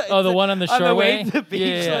 it's the one on the on the way shoreway? to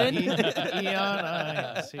Beachland. Neon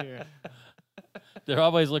eyes here. They're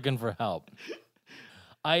always looking for help.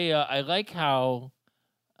 I like how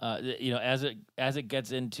as it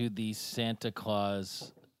gets into the Santa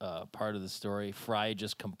Claus part of the story, Fry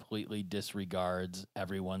just completely disregards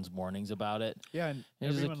everyone's warnings about it. Yeah, and He's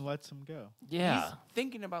like- everyone lets him go. Yeah. He's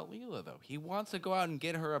thinking about Leela, though. He wants to go out and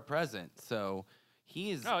get her a present. So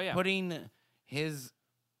he's Oh, yeah. putting his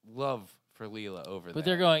love for Leela over But there.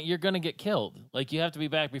 they're going, you're going to get killed. Like, you have to be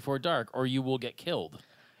back before dark or you will get killed.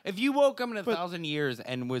 If you woke up in 1,000 years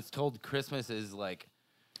and was told Christmas is like,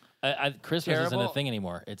 Christmas isn't a Terrible. thing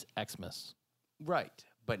anymore. It's Xmas. right,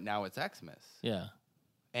 but now it's Xmas. Yeah.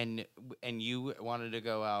 And you wanted to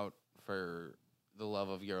go out for the love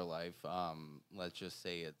of your life, let's just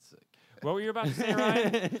say it's... what were you about to say,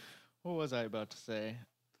 Ryan? What was I about to say?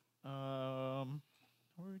 What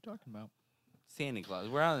were we talking about? Santa Claus.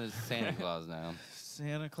 We're on this Santa Claus now.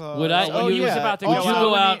 Santa Claus. Would I? Oh, you, he was yeah. about to would go you out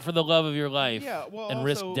go when out for the love of your life Yeah, well, and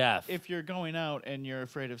risk also, death? If you're going out and you're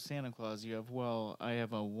afraid of Santa Claus, you have, I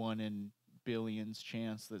have a 1 in billions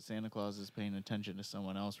chance that Santa Claus is paying attention to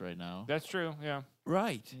someone else right now. That's true. Yeah.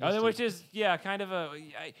 Right. Which is kind of a.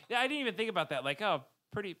 I didn't even think about that. Like, oh,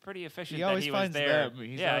 pretty efficient. He that always he was finds there. them.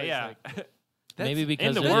 He's yeah, always yeah. Maybe because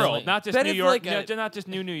in the there's world, only- not just That New is York, like not just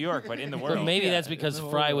New York, but in the world. But maybe Yeah, that's because in the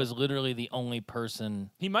Fry world. was literally the only person.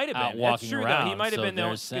 He might have out been. walking That's true, though. He around, might have so been the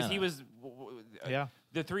only there's because he Santa. was. Yeah.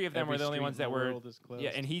 The three of them Every were the only street ones in that the were. world is closed.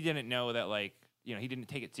 Yeah, and he didn't know that. Like, he didn't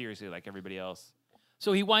take it seriously like everybody else.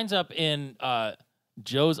 So he winds up in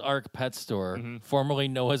Joe's Ark Pet Store, formerly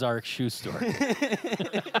Noah's Ark Shoe Store,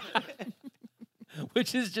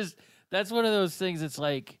 which is that's one of those things. It's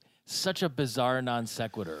like such a bizarre non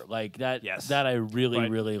sequitur, like that. Yes. that I really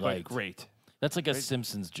But like. great. That's like a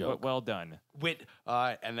Simpsons joke. Well done.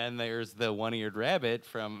 And then there's the one-eared rabbit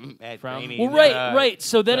from Matt From- Groening, Well, right.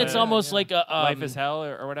 So then it's Yeah, almost like a Life is Hell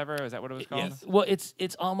or whatever. Is that what it was called? Yes. Well,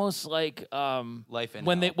 it's almost like Life in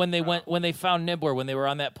when Hell. when they found Nibbler, when they were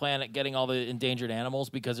on that planet getting all the endangered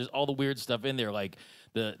animals, because there's all the weird stuff in there, like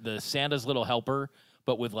the Santa's little helper,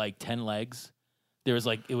 but with like 10 legs. It was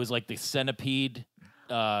like the centipede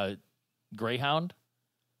greyhound.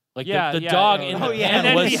 Like the dog in the And pen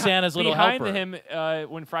then was Santa's little behind helper. him,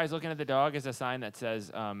 when Fry's looking at the dog, is a sign that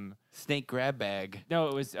says, Snake grab bag. no,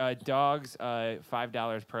 it was dogs,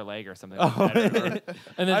 $5 per leg or something Oh. like that,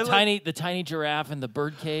 And then I the tiny giraffe in the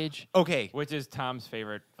bird cage. Okay. which is Tom's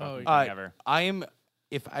favorite fucking yeah. thing ever.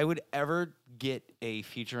 If I would ever get a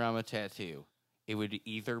Futurama tattoo, it would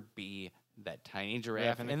either be that tiny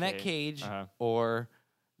giraffe in in, the that cage. cage Uh-huh. or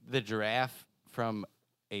the giraffe from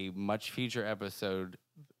a much future episode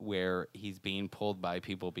where he's being pulled by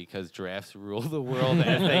people because giraffes rule the world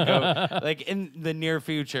as they go. Like in the near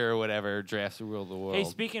future or whatever, giraffes rule the world. Hey,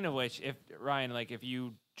 speaking of which, if Ryan, like, if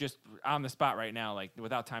you just on the spot right now, like,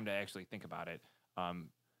 without time to actually think about it,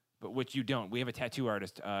 but which you don't, we have a tattoo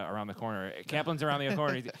artist around the corner. Kaplan's around the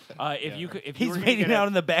corner. If you could, if you He's were gonna waiting get out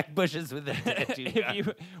in the back bushes with a tattoo.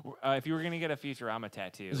 if you were gonna get a Futurama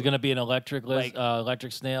tattoo, Is it going to be an electric Like,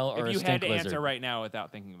 electric snail or if a you stink had to lizard? answer right now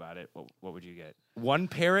without thinking about it, what would you get? One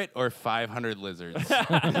parrot or 500 lizards?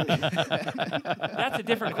 That's a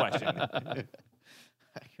different question. I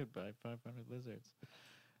could buy 500 lizards.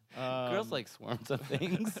 Girls like swarms of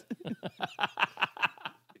things.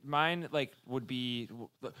 Mine would be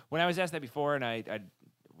when I was asked that before, and I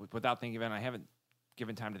without thinking of it, and I haven't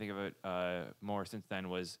given time to think of it more since then.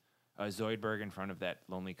 Was Zoidberg in front of that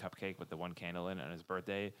lonely cupcake with the one candle in it on his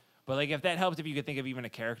birthday? But like, if that helps, if you could think of even a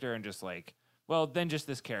character and just like, well, then just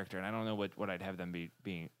this character, and I don't know what I'd have them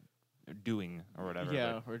doing or whatever.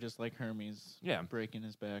 Yeah, or just like Hermes Yeah. breaking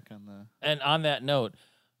his back on the... And on that note,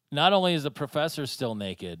 not only is the professor still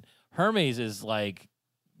naked, Hermes is like,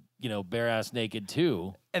 bare ass naked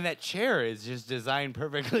too. And that chair is just designed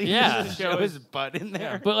perfectly Yeah. to show his butt in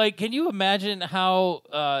there. But like, can you imagine how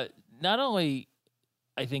not only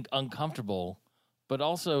I think, uncomfortable, but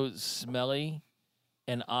also smelly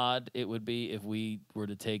and odd it would be if we were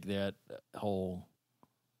to take that whole,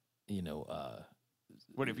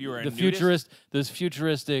 What if you were a the those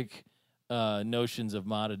futuristic notions of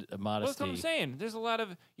modesty. Well, that's what I'm saying. There's a lot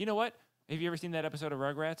of, you know what? Have you ever seen that episode of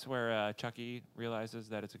Rugrats where Chucky realizes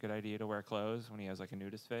that it's a good idea to wear clothes when he has like a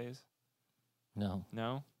nudist phase? No.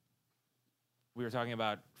 No? We were talking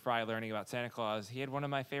about Fry learning about Santa Claus. He had one of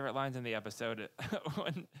my favorite lines in the episode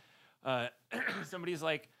when somebody's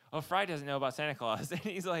like, oh, Fry doesn't know about Santa Claus. And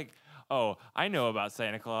he's like, oh, I know about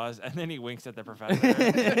Santa Claus. And then he winks at the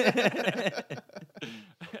professor.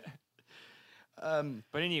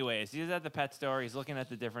 But anyways, he's at the pet store. He's looking at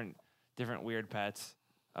the different weird pets.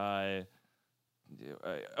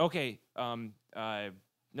 Okay.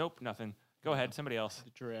 Nope, nothing. Go ahead. Somebody else. The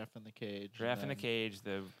giraffe in the cage. Giraffe in the cage.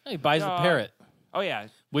 The He buys dog. a parrot, Oh yeah,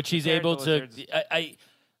 which he's parrot, able the to. lizards.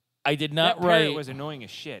 I did not that parrot write. was annoying as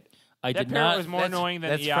shit. I that did parrot not. was more annoying than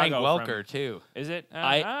That's Iago Frank from- Welker too. Is it?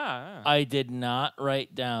 I did not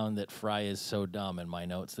write down that Fry is so dumb in my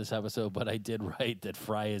notes this episode, but I did write that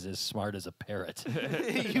Fry is as smart as a parrot.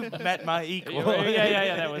 You met my equal.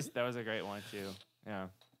 yeah. That was a great one too. Yeah.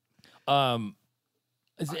 And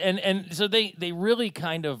so they really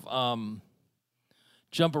kind of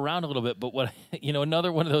jump around a little bit. But what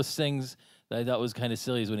another one of those things that I thought was kind of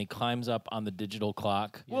silly is when he climbs up on the digital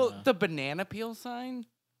clock. Well, the banana peel sign.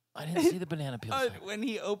 I didn't see the banana peel. sign. When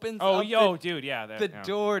he opens Oh, up dude, yeah. the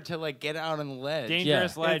door to like get out on the ledge.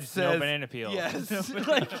 Dangerous Yeah. ledge, It no says- banana peel. Yes.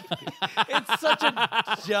 Like, it's such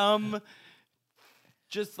a dumb.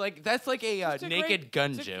 Just like that's like a It's a naked great-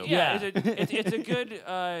 gun it's a- joke. Yeah, Yeah. it's a good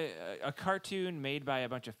a cartoon made by a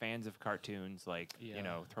bunch of fans of cartoons, like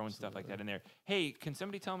throwing stuff like that in there. Hey, can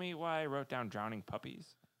somebody tell me why I wrote down drowning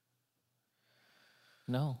puppies?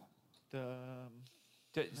 No. The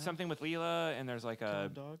Something with Leela, and there's like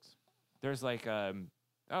a dogs. there's like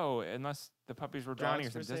unless the puppies were drowning or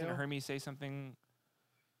Dogs for something. Doesn't sale? Hermes say something?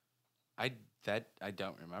 I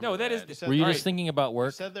don't remember. No, that is. said- Were you All just right. thinking about You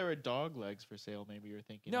work? said there were dog legs for sale. Maybe you're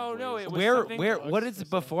thinking. No, of no, ways- it was where something- what is Dogs for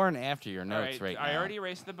sale. before and after your All notes right now? I already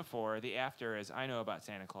erased the before. The after is I know about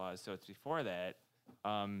Santa Claus, so it's before that.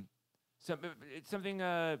 It's something.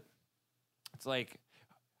 It's like,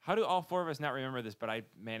 how do all four of us not remember this? But I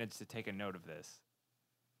managed to take a note of this.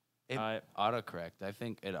 It autocorrect. I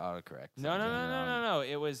think it autocorrects. No.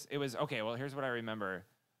 It was okay. Well, here's what I remember.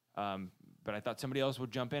 But I thought somebody else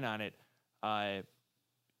would jump in on it.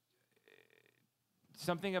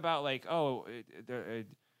 Something about like,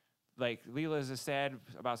 like Leela's is sad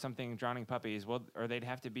about something drowning puppies. Well, or they'd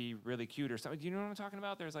have to be really cute or something. Do you know what I'm talking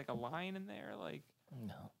about? There's like a line in there, like.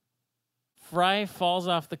 No. Fry falls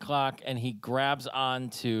off the clock and he grabs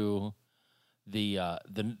onto the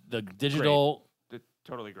digital.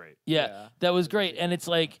 Totally great. Yeah, Yeah. that was great. And it's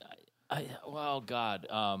like, God.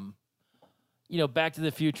 Back to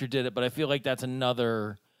the Future did it, but I feel like that's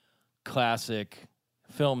another classic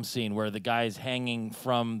film scene where the guy's hanging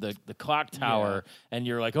from the clock tower and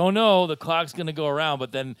you're like, oh no, the clock's going to go around.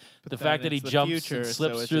 But then the fact that he it's the jumps future, and so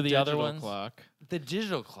slips it's through a the other digital ones. Clock. The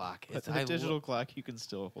digital clock. But the digital clock you can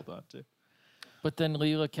still hold on to. But then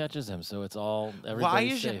Leela catches him, so it's all Why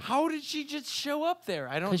everybody's is she? safe. How did she just show up there?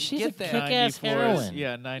 I don't 'Cause she's a get that. kick- Kick-ass 90 floors- heroine.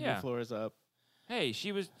 Yeah, 90 Yeah. floors up. Hey,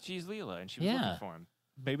 she's Leela, and she was Yeah. looking for him.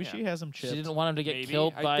 Maybe Yeah. she has them She chipped. didn't want him to get Maybe.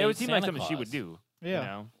 killed by that would seem like Santa something she would Claus. do. Yeah. You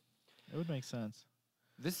know? It would make sense.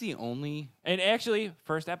 This is the only And actually,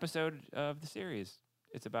 first episode of the series,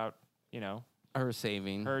 it's about her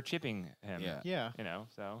saving. her chipping him. Yeah. Yeah.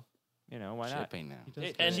 So why not? Chipping now. He does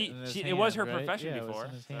It- get and in his it was hand, her right? profession Yeah, it was before,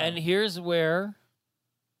 in his so- hand. And here's where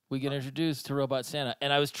we get introduced to Robot Santa.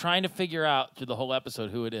 And I was trying to figure out through the whole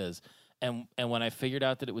episode who it is. And when I figured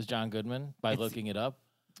out that it was John Goodman by looking it up,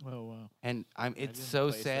 Oh wow. And it's didn't so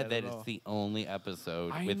place sad that that at it's all. the only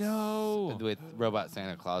episode I with know. with Robot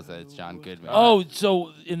Santa Claus that it's John Goodman. oh,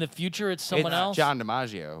 so in the future it's someone it's else? John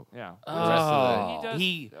DiMaggio. Yeah. The rest of Oh. He does.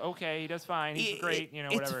 he- Okay. He does fine. He's great.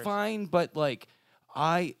 It's Whatever. fine, but like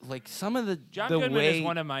I like some of the John the Goodman way is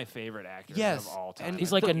one of my favorite actors Yes, of all time. and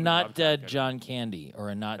He's like a Love not John dead Goodman. John Candy or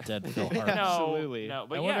a not dead Phil Hartman. No, Absolutely. no,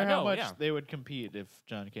 but I yeah, wonder how no, much yeah. they would compete if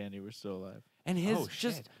John Candy were still alive. and his Oh,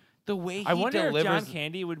 just shit. the way he I wonder if delivers. John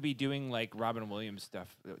Candy would be doing like Robin Williams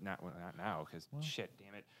stuff. Not now, because shit,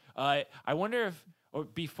 damn it. I wonder if or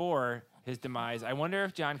before his demise, I wonder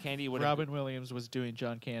if John Candy would have. Robin Williams was doing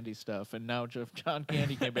John Candy stuff, and now if John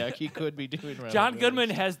Candy came back, he could be doing Robin John Goodman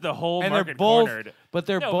Williams. has the whole and they're market both, cornered. but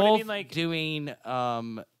they're No, but I both mean, like- doing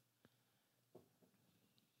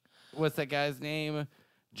what's that guy's name?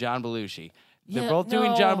 John Belushi. They're Yeah, both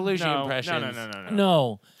doing no. John Belushi No, impressions. no.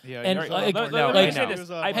 No. Yeah, And, you're like, right. let like- me say this. He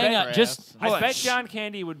was I on hang on, grass just- and- I bet Shh. John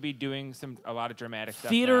Candy would be doing a lot of dramatic stuff.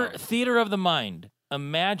 Theater now. theater of the mind.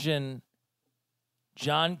 Imagine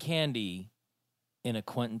John Candy in a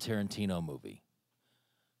Quentin Tarantino movie.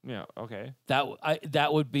 Yeah. Okay.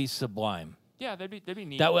 That would be sublime. Yeah, that'd be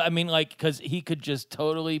neat. I mean, like, because he could just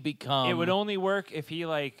totally become. it would only work if he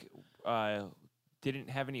didn't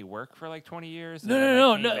have any work for like 20 years. and No, then,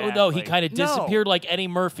 no, like, no, came no, back, no. He like- kind of No. disappeared like Eddie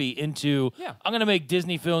Murphy into. Yeah. I'm gonna make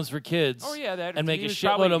Disney films for kids. Oh yeah, that and make he a was shitload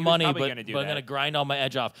probably- of he was money, probably but gonna do I'm that. gonna grind all my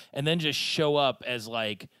edge off, and then just show up as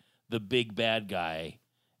like the big bad guy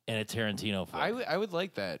in a Tarantino film. I would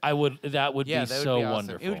like that. That would yeah, be that so would be awesome.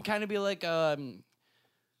 wonderful. It would kind of be like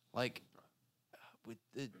with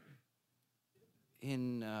the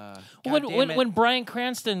in when Bryan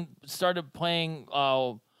Cranston started playing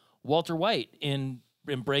Walter White in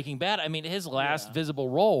Breaking Bad, I mean, his last visible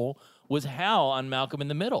role was Hal on Malcolm in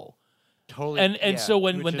the Middle. totally And so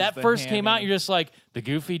when Which is that the first came out, hammy- you're just like the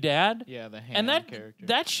goofy dad. Yeah, the And hand character.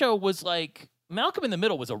 that show was like Malcolm in the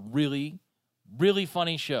Middle was a really, really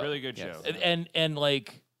funny show. Really good show. And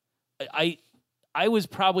like I was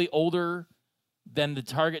probably older than the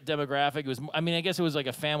target demographic. It was, I mean, I guess it was like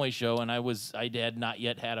a family show, and I had not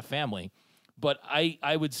yet had a family, but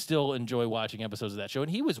I would still enjoy watching episodes of that show, and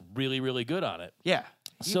he was really, really good on it. yeah.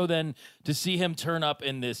 So then to see him turn up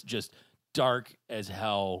in this just dark as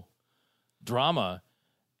hell drama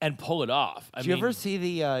and pull it off. Did you ever see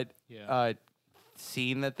the Yeah.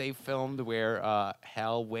 scene that they filmed where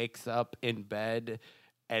Hal wakes up in bed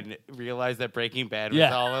and realized that Breaking Bad was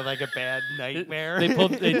Yeah. all like a bad nightmare?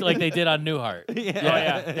 like they did on Newhart. Oh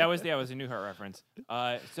yeah, that was a Newhart reference.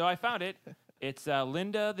 So I found it. It's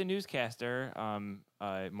Linda, the newscaster,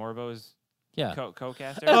 Morbo's Yeah.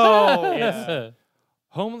 co-caster. Oh, It's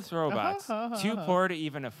homeless robots, too poor to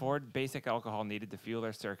even afford basic alcohol needed to fuel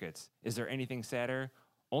their circuits. Is there anything sadder?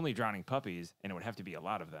 Only drowning puppies, and it would have to be a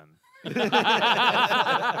lot of them.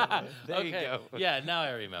 there you go. Yeah, now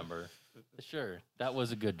I remember. Sure. That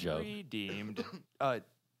was a good joke. Redeemed.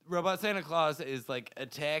 Robot Santa Claus is like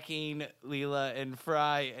attacking Leela and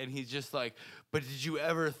Fry, and he's just like, "But did you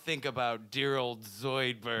ever think about dear old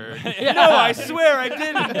Zoidberg?" No, I swear I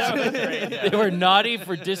didn't. They were naughty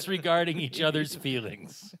for disregarding each other's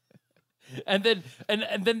feelings. And then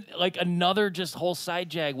and then like another just whole side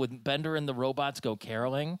jag with Bender and the robots go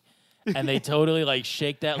caroling, and they totally like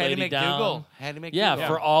shake that Hattie lady down. Hattie McDougal. Yeah,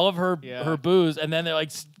 for all of her Yeah. her booze, and then they're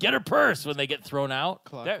like, "Get her purse" when they get thrown out.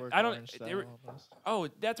 Clockwork I don't- Orange they were- style almost. Oh,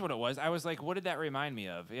 that's what it was. I was like, what did that remind me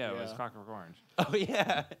of? Yeah, it was Yeah. Clockwork Orange. Oh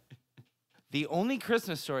yeah. The only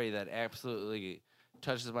Christmas story that absolutely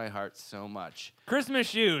touches my heart so much. Christmas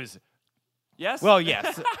shoes. Yes. Well,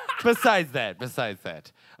 yes. besides that,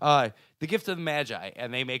 The Gift of the Magi,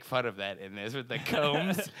 and they make fun of that in this with the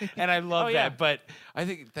combs, and I love Oh, yeah. that. But I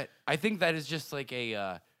think that is just like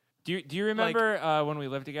a. Do you remember when we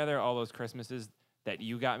lived together, all those Christmases that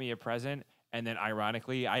you got me a present, and then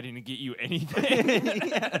ironically I didn't get you anything?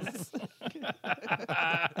 Yes.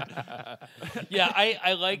 Yeah,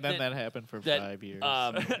 I like Then that happened for that, 5 years.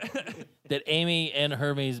 that Amy and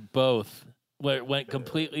Hermes both went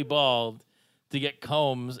completely bald to get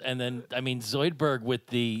combs, and then I mean Zoidberg with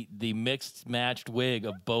the mixed matched wig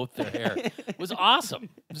of both their hair was awesome.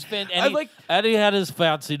 It was fantastic. And he had his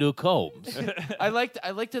fancy new combs. I like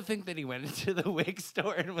to think that he went into the wig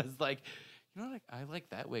store and was like, you know, like I like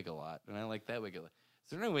that wig a lot, and I like that wig a lot.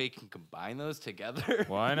 Is there any way you can combine those together?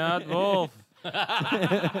 Why not both?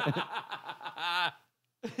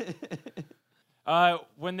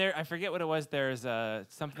 When I forget what it was. There's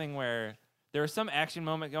something where there was some action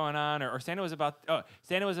moment going on, or Santa was about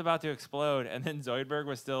to explode, and then Zoidberg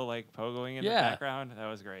was still like pogoing in the Yeah. background. That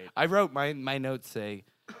was great. I wrote my notes say,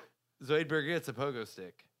 Zoidberg gets a pogo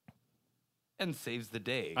stick and saves the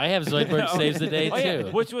day. I have Zoidberg saves the day Oh, too.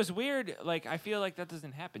 yeah. Which was weird. Like I feel like that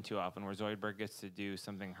doesn't happen too often, where Zoidberg gets to do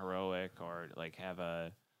something heroic or like have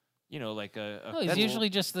a, like a. No, he's cool- usually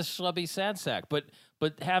just the schlubby sad sack, but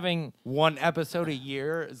having One episode a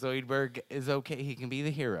year, Zoidberg is okay. He can be the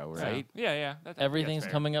hero, right? Yeah. That's everything's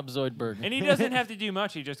fair. coming up Zoidberg. And he doesn't have to do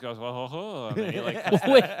much. He just goes, whoa, ho, ho. And then he like,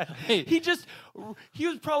 Wait, He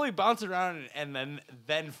was probably bouncing around, and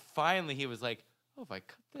then finally he was like, "Oh, if I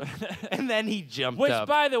cut this," and then he jumped which, up.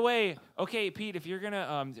 by the way, okay, Pete, if you're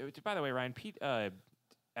gonna, by the way, Ryan, Pete,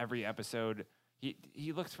 every episode,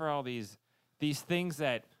 he looks for all these things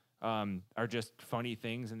that are just funny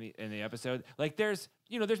things in the episode. Like there's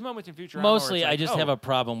moments in Futurama. mostly where I it's just like, have a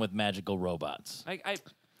problem with magical robots.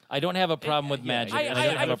 I I don't have a problem with magic, and I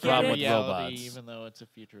don't have a get problem it. with reality, robots. even though it's a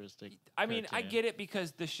futuristic. I mean, I cartoon. get it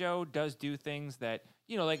because the show does do things that,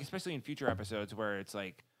 like especially in future episodes where it's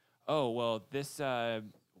like, oh, well, this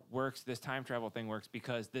works, this time travel thing works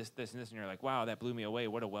because this, and this, and you're like, wow, that blew me away.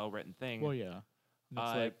 What a well-written thing. Well, yeah.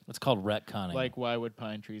 It's It's called retconning. like, why would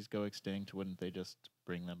pine trees go extinct? Wouldn't they just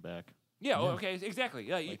bring them back? Yeah, oh, okay, exactly.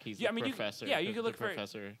 Yeah, Like he's yeah, the professor. you could look the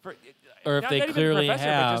professor. for Or if not they even the clearly professor,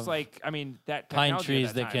 but have just like, I mean, that pine technology at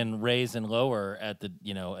trees that time. can raise and lower at the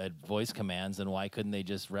at voice commands, and why couldn't they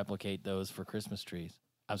just replicate those for Christmas trees?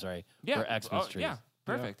 I'm sorry, for Xmas trees. Yeah,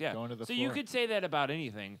 perfect. Yeah. going to the So you floor. could say that about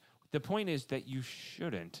anything. The point is that you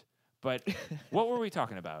shouldn't. But what were we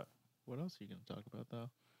talking about? What else are you going to talk about, though?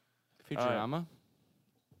 Futurama.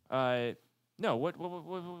 No. What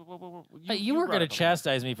You were brought going to up a-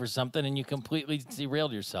 chastise me for something, and you completely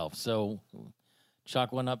derailed yourself. So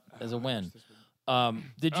chalk one up as a win.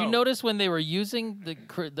 Did you Oh. notice when they were using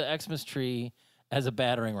the Xmas tree as a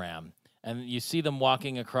battering ram, and you see them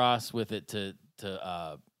walking across with it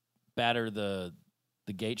to batter the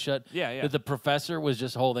gate shut? Yeah. That the professor was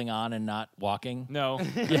just holding on and not walking. No.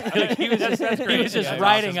 Like, he was just, That's he great. was just Yeah,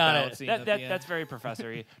 riding on it. That's very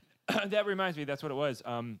professory. That reminds me. That's what it was.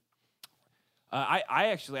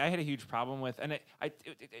 I had a huge problem with, and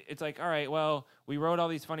it's like, all right, well, we wrote all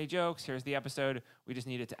these funny jokes. Here's the episode. We just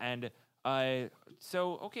need it to end.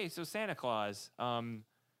 So Santa Claus,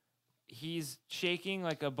 he's shaking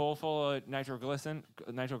like a bowl full of nitroglycerin.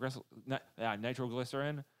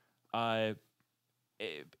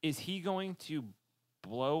 Is he going to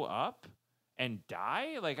blow up and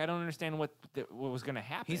die? Like, I don't understand what was going to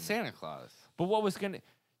happen. He's Santa Claus. But what was going to...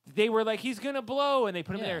 They were like, he's going to blow, and they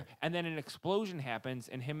put him Yeah. there, and then an explosion happens,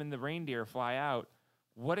 and him and the reindeer fly out.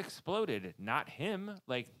 What exploded? Not him.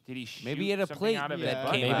 Like, did he shoot Maybe he had a something plate out of that his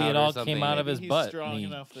butt? came Maybe out it or all something. came out of Maybe his he's butt, strong and he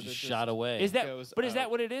enough that it shot just- away. Is that goes but is that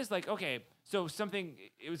out. what it is? Like, okay, so something,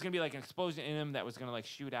 it was gonna be like an explosion in him that was gonna like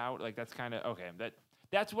shoot out. Like, that's kind of okay.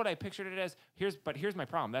 That's what I pictured it as. Here's my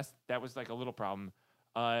problem. That was like a little problem.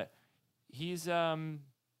 He's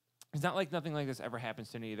not like nothing like this ever happens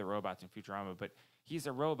to any of the robots in Futurama, but he's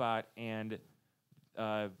a robot, and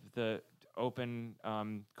the open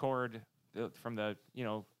cord from the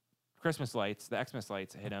Christmas lights, the Xmas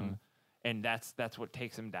lights hit him, and that's what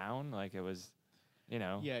takes him down. Like, it was,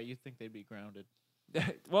 Yeah, you'd think they'd be grounded.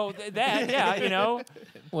 well, yeah.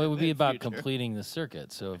 Well, it would be in about future. completing the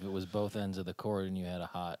circuit. So if it was both ends of the cord and you had a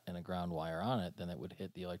hot and a ground wire on it, then it would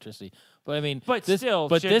hit the electricity. But I mean, But this, still,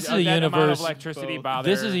 but should this is a that amount of universe. electricity Both. bother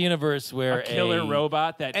This is a universe where a killer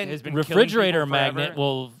robot that and has been refrigerator killing people magnet forever?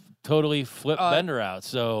 will totally flip Bender out.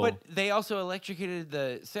 So But they also electrocuted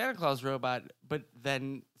the Santa Claus robot, but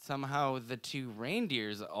then somehow the two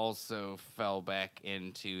reindeers also fell back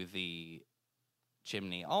into the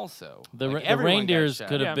chimney also. the Like, the everyone got reindeers shot.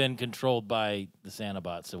 could have Yeah. been controlled by the Santa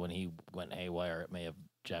bot. So when he went haywire, it may have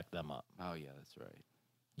jacked them up. Oh, yeah, that's right.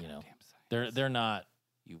 You know, Damn science. they're not.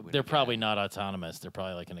 You win They're probably again. not autonomous. They're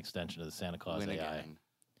probably like an extension of the Santa Claus Win AI. again.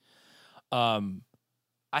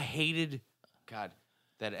 I hated, God,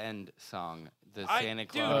 that end song. The Santa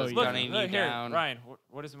Claus dude, gunning look you here, down. Ryan,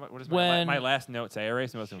 what is my When- my last note say? I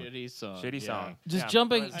erased most of them. Shitty song. Shitty yeah. song. Just Yeah.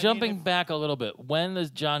 jumping I mean, if- back a little bit. When the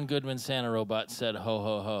John Goodman Santa robot said "ho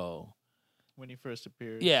ho ho," When he first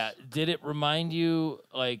appeared. yeah, did it remind you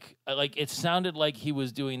like it sounded like he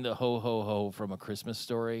was doing the "ho ho ho" from A Christmas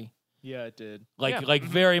Story? Yeah, it did. Like Yeah.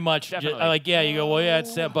 very much. Definitely. Like yeah, you go well yeah,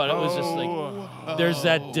 it's Santa, but it was just like there's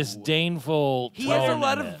that disdainful. He has a tone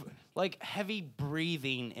lot in of it. like heavy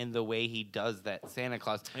breathing in the way he does that Santa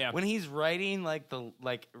Claus. Yeah. When he's writing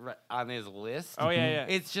on his list. Oh yeah.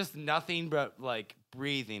 It's just nothing but like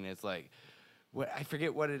breathing. It's like what I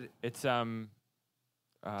forget what it. It's Did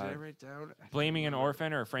I write down? blaming an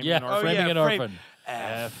orphan or framing Yeah, an orphan. framing an frame- orphan.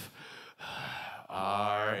 F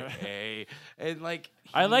R A and like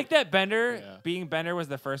I like that Bender, Yeah. being Bender, was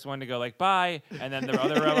the first one to go like bye, and then the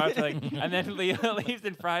other robots like, and then Leo leaves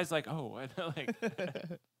and Fry's like, oh, and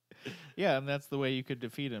like, Yeah, and that's the way you could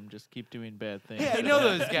defeat him. Just keep doing bad things. Yeah, I know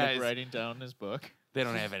those Keep guys. writing down his book. they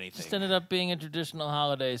don't have anything. Just ended up being a traditional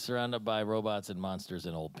holiday surrounded by robots and monsters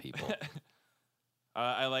and old people.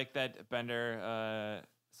 I like that Bender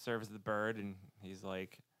serves the bird, and he's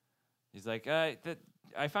like,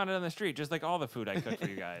 I found it on the street, just like all the food I cooked for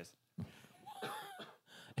you guys.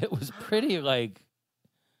 It was pretty like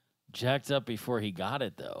jacked up before he got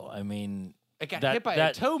it, though. I mean, I got that- hit by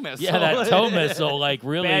that- a tow missile. yeah, that tow missile like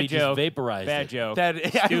really Bad just joke. vaporized Bad it. joke. That I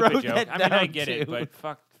Stupid wrote joke. that I mean, I down, get it, too. but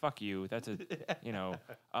fuck you. That's a, Do you want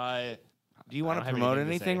I to don't have promote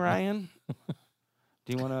anything to anything, say. Ryan?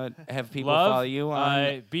 Do you want to have people Love, follow you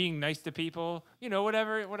on? being nice to people. You know,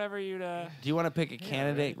 whatever you'd. Do you want to pick a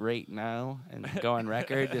candidate right now and go on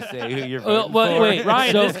record to say who you're Well, voting well, for? wait,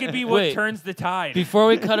 Ryan, so- this could be what wait. turns the tide. Before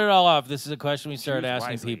we cut it all off, this is a question we started Choose asking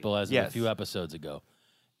wisely. people as of a Yes. few episodes ago.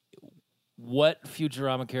 What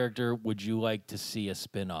Futurama character would you like to see a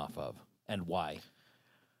spin-off of, and why?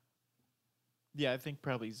 Yeah, I think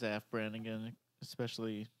probably Zap Brannigan,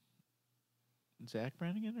 especially Zach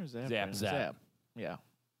Brannigan or Zap? Zap. Brannigan? Zap. Yeah.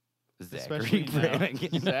 Zachary Especially now.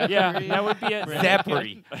 Brannigan. Zachary yeah, that would be it.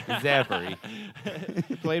 Zappery.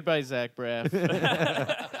 Zappery. Played by Zach Braff.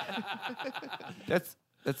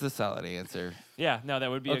 That's a solid answer. Yeah, no, that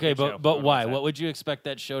would be Okay, a good show. but why? 100%. What would you expect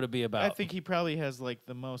that show to be about? I think he probably has like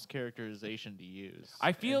the most characterization to use.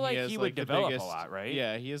 I feel And like has, he would the develop a biggest- lot, right?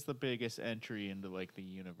 Yeah, he is the biggest entry into like the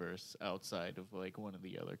universe outside of like one of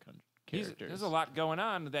the other characters. There's a lot going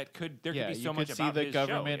on that there could Yeah, be so you much could see about the his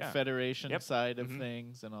government show. Yeah. federation Yep. side of Mhm.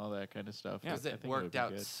 things and all that kind of stuff. Yeah. I Because it think would worked be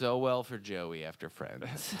out good. so well for Joey after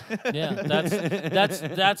Friends. Yeah,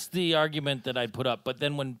 that's the argument that I'd put up. But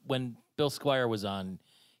then when Bill Squire was on,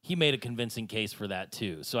 he made a convincing case for that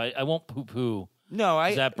too. So I won't poo-poo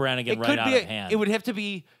No, Zap Brannigan it right could out be of hand. It would have to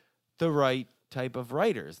be the right type of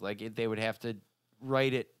writers. Like they would have to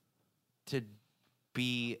write it to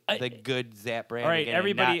be the good Zap Brannigan. All right, and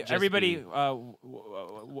everybody, not just everybody, be-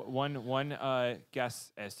 one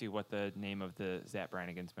guess as to what the name of the Zap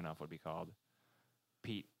Brannigan spinoff would be called.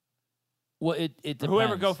 Pete, Well, it or depends.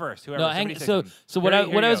 whoever go first. Whoever. No, somebody say so something. so what Here I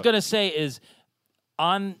you what I was go. gonna say is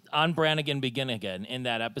on Brannigan Begin Again in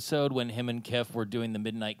that episode when him and Kiff were doing the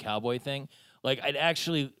Midnight Cowboy thing. Like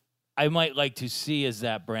I might like to see a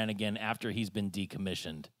Zap Brannigan after he's been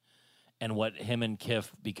decommissioned, and what him and Kiff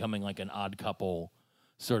becoming like an odd couple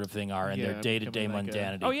sort of thing are in their Yeah, day-to-day becoming like a-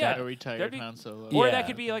 mundanity. Oh, yeah. A retired That'd be- Han Solo. Or Yeah. that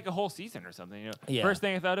could be like a whole season or something. You know? Yeah. First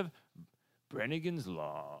thing I thought of, Brannigan's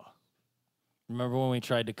Law. Remember when we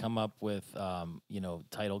tried to come up with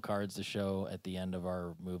title cards to show at the end of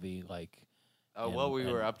our movie, like what we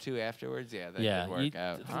and- were up to afterwards. Yeah, that yeah, could work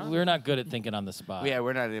out. we're not good at thinking on the spot. Yeah,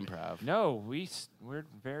 we're not improv. No, we're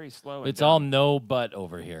very slow. And It's all dumb. no but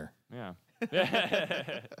over here. Yeah.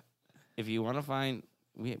 If you want to find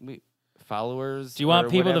we followers, Do you want or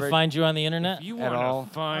people whatever, to find you on the internet? If you At want all? to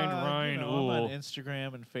find Ryan I'm on Uhl,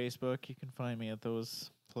 Instagram and Facebook. You can find me at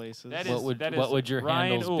those places. That what is- would that what is would your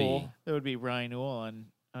Ryan handles Uhl. be? That would be Ryan Uhl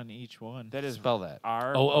on each one. that is spell that.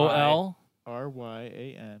 R OOL?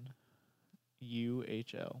 RyanUhl.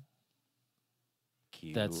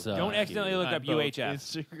 That's Don't accidentally look On up both UHF.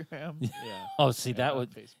 Instagram. Yeah. Oh, see, and that on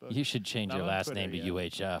would Facebook. you should change Not your on last Twitter name to yet.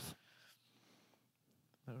 UHF.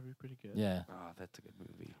 That would be pretty good. Yeah. Oh, that's a good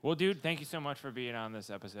movie. Well, dude, thank you so much for being on this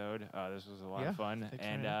episode. This was a lot Yeah, of fun. thanks for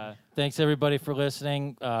And having me. Thanks everybody for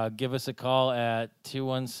listening. Give us a call at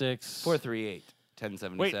 216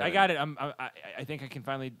 438-1077. wait, I got it. I think I can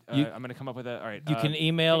finally. You- I'm gonna come up with a. All right. You can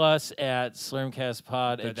email us at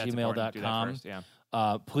slurmcastpod at that's important. Do that gmail.com. first, Yeah.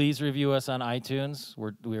 Please review us on iTunes.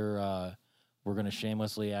 We're going to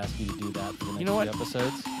shamelessly ask you to do that for the next know what? few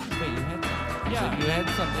episodes. Wait, you had something. Yeah. You had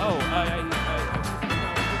something. Oh,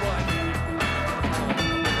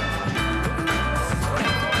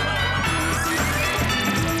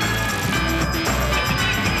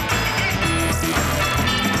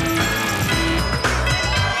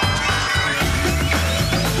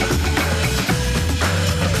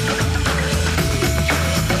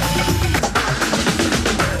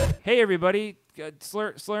 Hey everybody,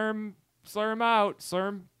 slur 'em out, slur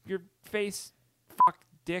 'em your face, fuck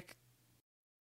dick